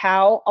 what,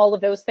 how, all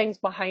of those things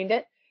behind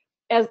it,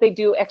 as they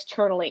do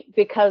externally,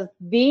 because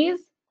these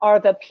are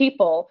the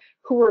people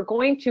who are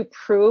going to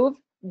prove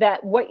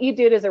that what you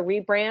did as a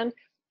rebrand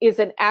is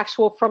an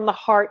actual from the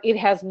heart, it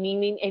has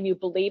meaning and you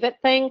believe it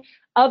thing,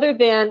 other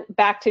than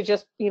back to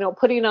just, you know,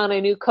 putting on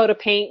a new coat of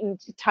paint and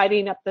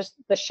tidying up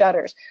the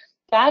shutters.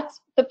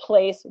 That's the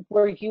place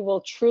where you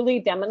will truly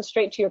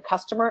demonstrate to your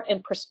customer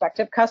and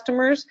prospective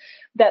customers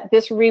that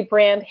this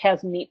rebrand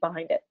has meat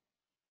behind it.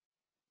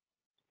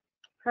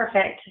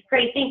 Perfect.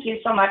 Great. Thank you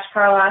so much,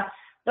 Carla.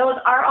 Those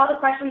are all the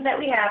questions that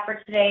we have for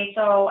today.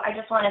 So I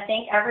just want to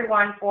thank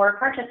everyone for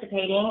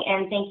participating,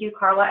 and thank you,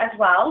 Carla, as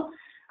well.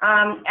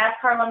 As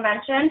Carla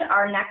mentioned,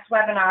 our next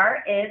webinar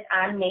is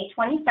on May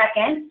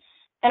 22nd.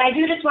 And I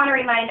do just want to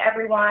remind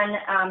everyone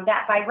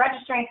that by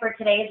registering for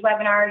today's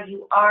webinar,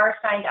 you are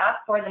signed up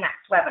for the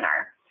next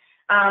webinar.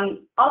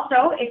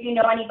 Also, if you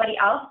know anybody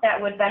else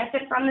that would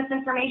benefit from this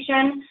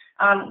information,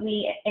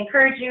 we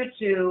encourage you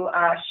to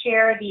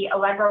share the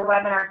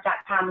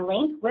AllegraWebinars.com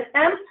link with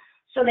them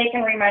so they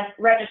can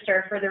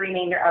register for the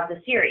remainder of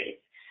the series.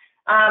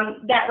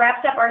 That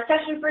wraps up our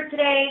session for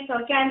today.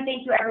 So again,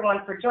 thank you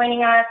everyone for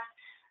joining us.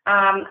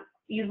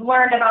 You've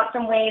learned about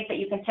some ways that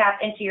you can tap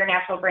into your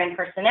natural brand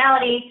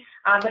personality,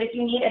 but if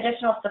you need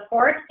additional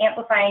support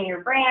amplifying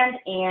your brand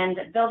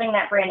and building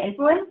that brand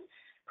influence,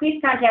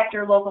 please contact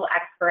your local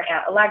expert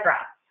at Allegra.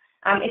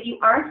 If you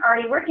aren't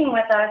already working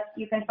with us,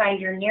 you can find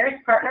your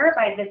nearest partner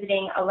by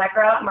visiting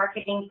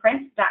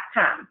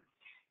allegramarketingprint.com.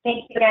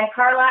 Thank you again,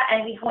 Carla,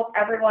 and we hope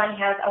everyone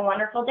has a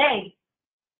wonderful day.